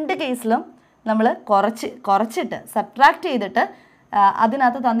ഈ രണ്ട് കേസിലും നമ്മൾ കുറച്ചിട്ട് സബ്ട്രാക്റ്റ് ചെയ്തിട്ട്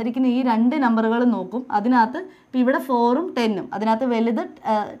അതിനകത്ത് തന്നിരിക്കുന്ന ഈ രണ്ട് നമ്പറുകൾ നോക്കും. അതിനകത്ത് ഇപ്പോൾ ഇവിടെ 4ഉം 10ഉം, അതിനകത്ത് വലുത്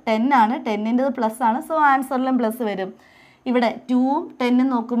 10 ആണ്, 10ൻ്റെത് പ്ലസ് ആണ്, സോ ആൻസറിലും പ്ലസ് വരും. ഇവിടെ 2ഉം 10ഉം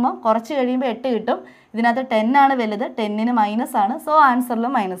നോക്കുമ്പോൾ കുറച്ച് കഴിയുമ്പോൾ 8 കിട്ടും. ഇതിനകത്ത് 10 ആണ് വലുത്, 10ന് മൈനസ് ആണ്, സോ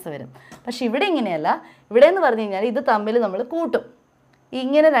ആൻസറിലും മൈനസ് വരും. പക്ഷേ ഇവിടെ ഇങ്ങനെയല്ല. ഇവിടെ എന്ന് പറഞ്ഞു കഴിഞ്ഞാൽ ഇത് തമ്മിൽ നമ്മൾ കൂട്ടും.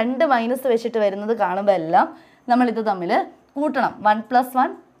 ഇങ്ങനെ രണ്ട് മൈനസ് വെച്ചിട്ട് വരുന്നത് കാണുമ്പോൾ എല്ലാം നമ്മളിത് തമ്മിൽ കൂട്ടണം. 1 +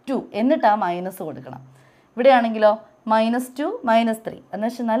 1 2 എന്നിട്ട് ആ മൈനസ് കൊടുക്കണം. ഇവിടെയാണെങ്കിലോ -2 -3 എന്ന്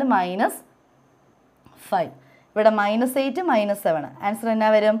വെച്ചാൽ -5. ഇവിടെ -8 -7. ആൻസർ എന്നാ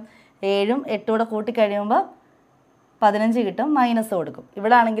വരും? 7ഉം 8ഉം കൂടെ കൂട്ടിക്കഴിയുമ്പോൾ 15 കിട്ടും, മൈനസ് കൊടുക്കും.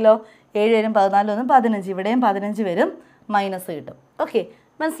 ഇവിടെ ആണെങ്കിലോ 7 വരും, 14 വരും, 15. ഇവിടെയും 15 വരും, മൈനസ് കിട്ടും. ഓക്കെ,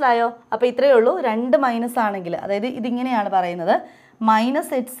 മനസ്സിലായോ? അപ്പോൾ ഇത്രയേ ഉള്ളൂ. രണ്ട് മൈനസ് ആണെങ്കിൽ, അതായത് ഇതിങ്ങനെയാണ് പറയുന്നത്,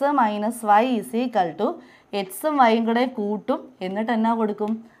 -x - y = xും yയും കൂടെ കൂട്ടും, എന്നിട്ട് എന്നാ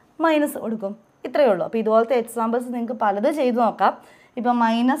കൊടുക്കും? മൈനസ് കൊടുക്കും. ഇത്രയേ ഉള്ളൂ. അപ്പോൾ ഇതുപോലത്തെ എക്സാമ്പിൾസ് നിങ്ങൾക്ക് പലത് ചെയ്ത് നോക്കാം. ഇപ്പോൾ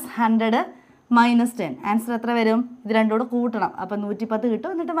 -100 -10, ആൻസർ എത്ര വരും? ഇത് രണ്ടും കൂടെ കൂട്ടണം, അപ്പോൾ 110 കിട്ടും,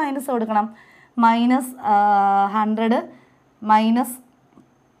 എന്നിട്ട് മൈനസ് കൊടുക്കണം. -100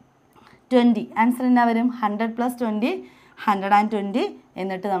 -20, ആൻസർ എന്നാ വരും? 100 + 20 120,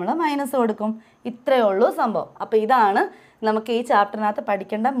 എന്നിട്ട് നമ്മൾ മൈനസ് കൊടുക്കും. ഇത്രയേ ഉള്ളൂ സംഭവം. അപ്പോൾ ഇതാണ് നമുക്ക് ഈ ചാപ്റ്ററിനകത്ത്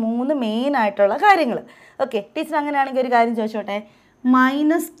പഠിക്കേണ്ട 3 മെയിൻ ആയിട്ടുള്ള കാര്യങ്ങൾ. ഓക്കെ, ടീച്ചർ അങ്ങനെയാണെങ്കിൽ ഒരു കാര്യം ചോദിച്ചോട്ടെ,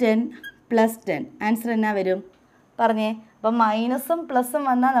 -10 + 10, ആൻസർ എന്നാ വരും? പറഞ്ഞേ. അപ്പോൾ മൈനസും പ്ലസും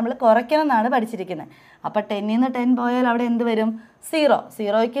വന്നാൽ നമ്മൾ കുറയ്ക്കണം എന്നാണ് പഠിച്ചിരിക്കുന്നത്. അപ്പോൾ 10ൽ നിന്ന് 10 പോയാൽ അവിടെ എന്ത് വരും? 0.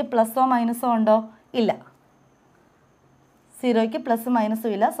 0യ്ക്ക് പ്ലസോ മൈനസോ ഉണ്ടോ? ഇല്ല. 0യ്ക്ക് പ്ലസും മൈനസും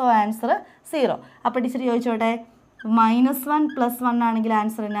ഇല്ല, സോ ആൻസർ 0. അപ്പോൾ ടീച്ചർ ചോദിച്ചോട്ടെ, -1 + 1 ആണെങ്കിൽ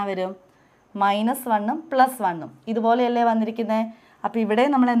ആൻസർ എന്നാ വരും? -1ഉം +1ഉം ഇതുപോലെയല്ലേ വന്നിരിക്കുന്നത്. അപ്പോൾ ഇവിടെ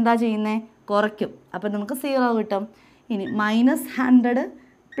നമ്മൾ എന്താ ചെയ്യുന്നത്? കുറയ്ക്കും. അപ്പോൾ നമുക്ക് 0 കിട്ടും. ഇനി -100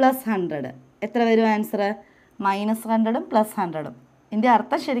 + 100 എത്ര വരും ആൻസർ? -100ഉം +100ഉം. ഇതിൻ്റെ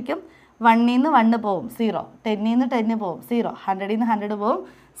അർത്ഥം ശരിക്കും 1ൽ നിന്ന് 1 പോവും, 0. 10ൽ നിന്ന് 10 പോവും, 0. 100ൽ നിന്ന് 100 പോവും,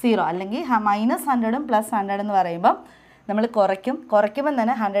 0. അല്ലെങ്കിൽ -100ഉം +100 എന്ന് പറയുമ്പം നമ്മൾ കുറയ്ക്കുമ്പം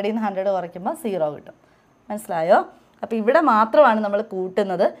തന്നെ 100ൽ നിന്ന് 100 കുറയ്ക്കുമ്പോൾ 0 കിട്ടും. മനസ്സിലായോ? അപ്പോൾ ഇവിടെ മാത്രമാണ് നമ്മൾ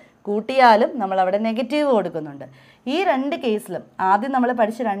കൂട്ടുന്നത്. കൂട്ടിയാലും നമ്മളവിടെ നെഗറ്റീവ് കൊടുക്കുന്നുണ്ട്. ഈ രണ്ട് കേസിലും, ആദ്യം നമ്മൾ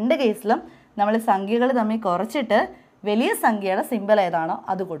പഠിച്ച രണ്ട് കേസിലും നമ്മൾ സംഖ്യകൾ തമ്മിൽ കുറച്ചിട്ട് വലിയ സംഖ്യയുടെ സിമ്പൽ ഏതാണോ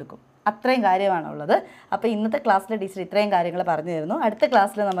അത് കൊടുക്കും. അത്രയും കാര്യമാണുള്ളത്. അപ്പോൾ ഇന്നത്തെ ക്ലാസ്സിൽ ടീച്ചർ ഇത്രയും കാര്യങ്ങൾ പറഞ്ഞു തരുന്നു. അടുത്ത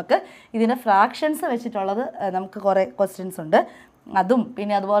ക്ലാസ്സിൽ നമുക്ക് ഇതിൻ്റെ ഫ്രാക്ഷൻസ് വെച്ചിട്ടുള്ളത് നമുക്ക് കുറേ ക്വസ്റ്റ്യൻസ് ഉണ്ട്. അതും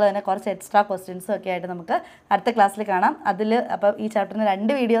പിന്നെ അതുപോലെ തന്നെ കുറച്ച് എക്സ്ട്രാ ക്വസ്റ്റ്യൻസും ഒക്കെ ആയിട്ട് നമുക്ക് അടുത്ത ക്ലാസ്സിൽ കാണാം. അതിൽ അപ്പോൾ ഈ ചാപ്റ്ററിന്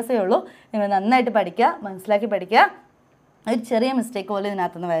 2 വീഡിയോസേ ഉള്ളൂ. നിങ്ങൾ നന്നായിട്ട് പഠിക്കുക, മനസ്സിലാക്കി പഠിക്കുക. ഒരു ചെറിയ മിസ്റ്റേക്ക് പോലും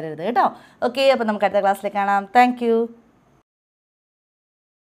ഇതിനകത്തുനിന്ന് വരരുത് കേട്ടോ. ഓക്കെ, അപ്പോൾ നമുക്ക് അടുത്ത ക്ലാസ്സിൽ കാണാം. താങ്ക്